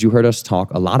 as you heard us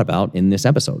talk a lot about in this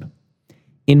episode.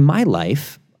 In my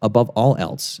life, above all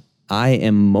else, I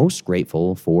am most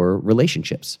grateful for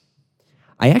relationships.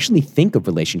 I actually think of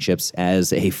relationships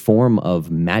as a form of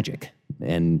magic,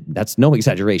 and that's no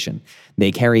exaggeration.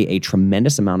 They carry a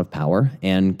tremendous amount of power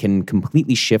and can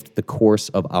completely shift the course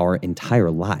of our entire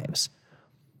lives.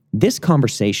 This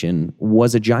conversation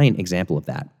was a giant example of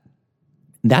that.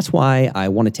 That's why I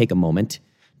want to take a moment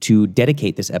to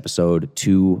dedicate this episode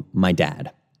to my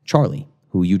dad, Charlie,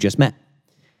 who you just met.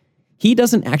 He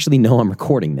doesn't actually know I'm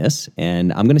recording this,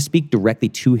 and I'm going to speak directly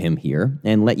to him here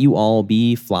and let you all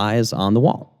be flies on the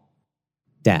wall.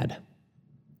 Dad,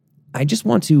 I just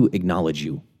want to acknowledge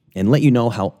you and let you know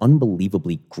how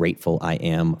unbelievably grateful I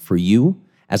am for you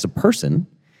as a person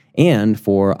and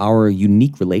for our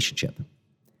unique relationship.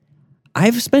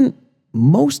 I've spent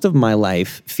most of my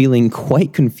life feeling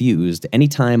quite confused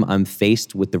anytime I'm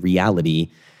faced with the reality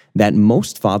that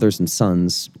most fathers and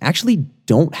sons actually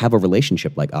don't have a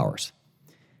relationship like ours.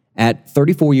 At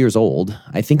 34 years old,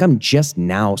 I think I'm just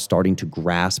now starting to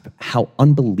grasp how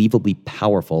unbelievably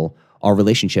powerful our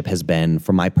relationship has been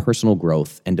for my personal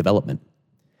growth and development.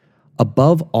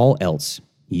 Above all else,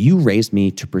 you raised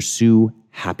me to pursue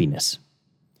happiness.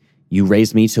 You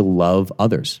raised me to love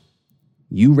others.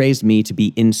 You raised me to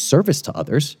be in service to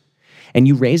others, and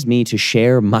you raised me to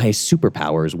share my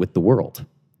superpowers with the world.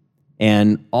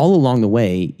 And all along the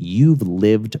way, you've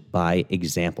lived by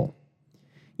example.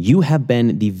 You have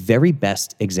been the very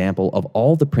best example of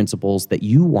all the principles that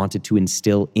you wanted to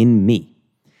instill in me.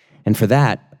 And for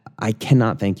that, I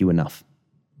cannot thank you enough.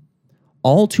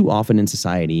 All too often in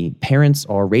society, parents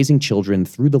are raising children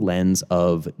through the lens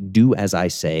of do as I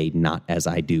say, not as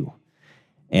I do.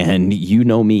 And you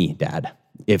know me, Dad.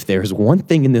 If there's one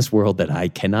thing in this world that I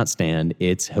cannot stand,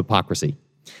 it's hypocrisy.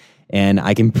 And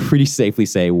I can pretty safely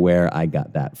say where I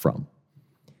got that from.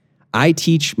 I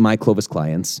teach my Clovis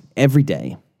clients every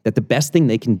day that the best thing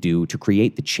they can do to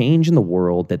create the change in the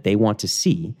world that they want to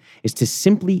see is to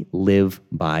simply live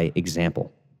by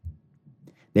example.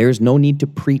 There is no need to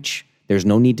preach. There's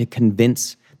no need to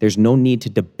convince. There's no need to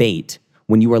debate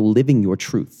when you are living your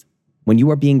truth, when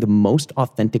you are being the most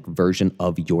authentic version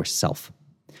of yourself.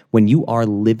 When you are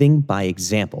living by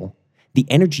example, the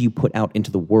energy you put out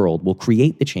into the world will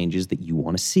create the changes that you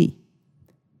want to see.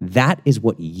 That is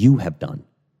what you have done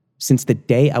since the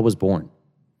day I was born.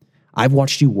 I've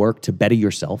watched you work to better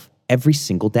yourself every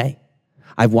single day.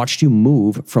 I've watched you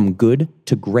move from good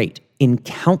to great in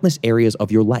countless areas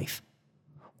of your life,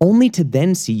 only to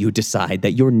then see you decide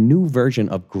that your new version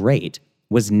of great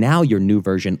was now your new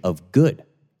version of good.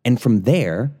 And from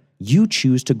there, you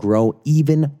choose to grow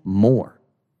even more.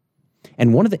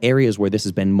 And one of the areas where this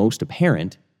has been most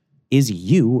apparent is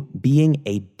you being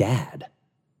a dad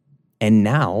and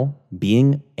now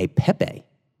being a Pepe.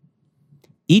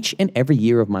 Each and every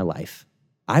year of my life,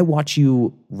 I watch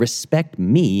you respect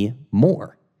me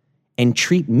more and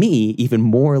treat me even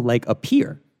more like a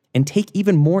peer and take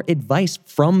even more advice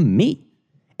from me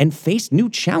and face new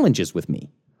challenges with me,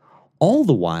 all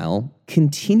the while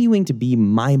continuing to be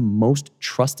my most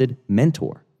trusted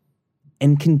mentor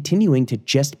and continuing to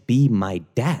just be my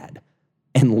dad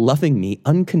and loving me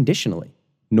unconditionally,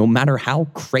 no matter how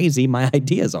crazy my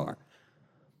ideas are.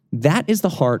 That is the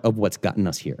heart of what's gotten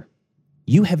us here.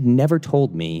 You have never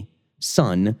told me,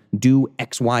 son, do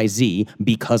XYZ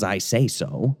because I say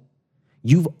so.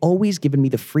 You've always given me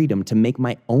the freedom to make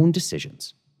my own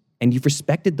decisions, and you've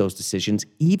respected those decisions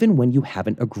even when you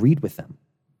haven't agreed with them.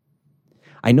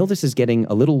 I know this is getting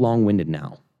a little long-winded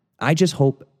now. I just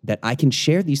hope that I can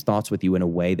share these thoughts with you in a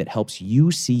way that helps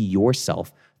you see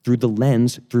yourself through the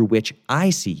lens through which I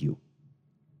see you.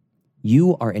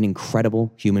 You are an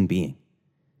incredible human being.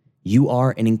 You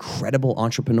are an incredible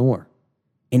entrepreneur,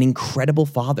 an incredible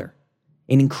father,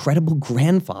 an incredible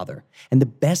grandfather, and the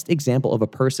best example of a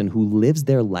person who lives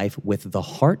their life with the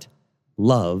heart,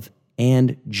 love,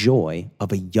 and joy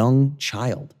of a young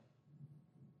child.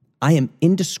 I am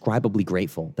indescribably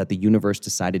grateful that the universe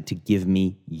decided to give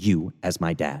me you as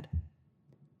my dad.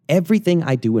 Everything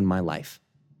I do in my life,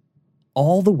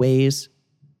 all the ways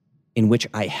in which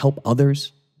I help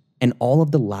others, and all of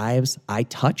the lives I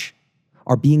touch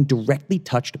are being directly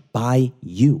touched by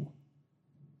you.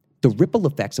 The ripple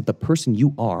effects of the person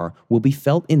you are will be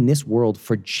felt in this world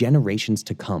for generations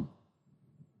to come.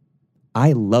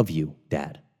 I love you,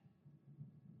 Dad.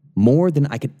 More than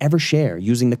I could ever share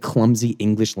using the clumsy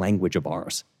English language of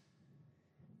ours.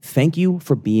 Thank you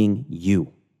for being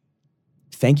you.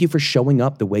 Thank you for showing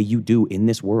up the way you do in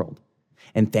this world.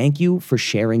 And thank you for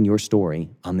sharing your story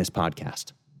on this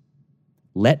podcast.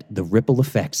 Let the ripple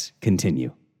effects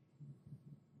continue.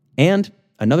 And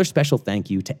another special thank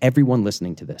you to everyone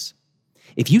listening to this.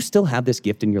 If you still have this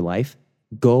gift in your life,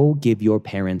 go give your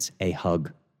parents a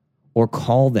hug or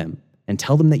call them and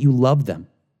tell them that you love them.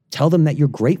 Tell them that you're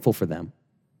grateful for them.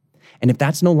 And if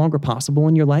that's no longer possible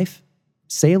in your life,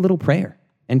 say a little prayer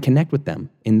and connect with them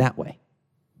in that way.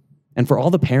 And for all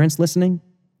the parents listening,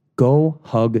 go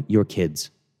hug your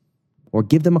kids or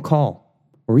give them a call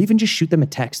or even just shoot them a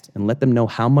text and let them know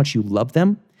how much you love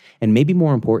them and maybe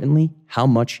more importantly, how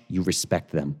much you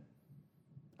respect them.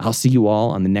 I'll see you all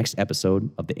on the next episode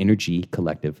of the InnerG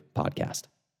Collective podcast.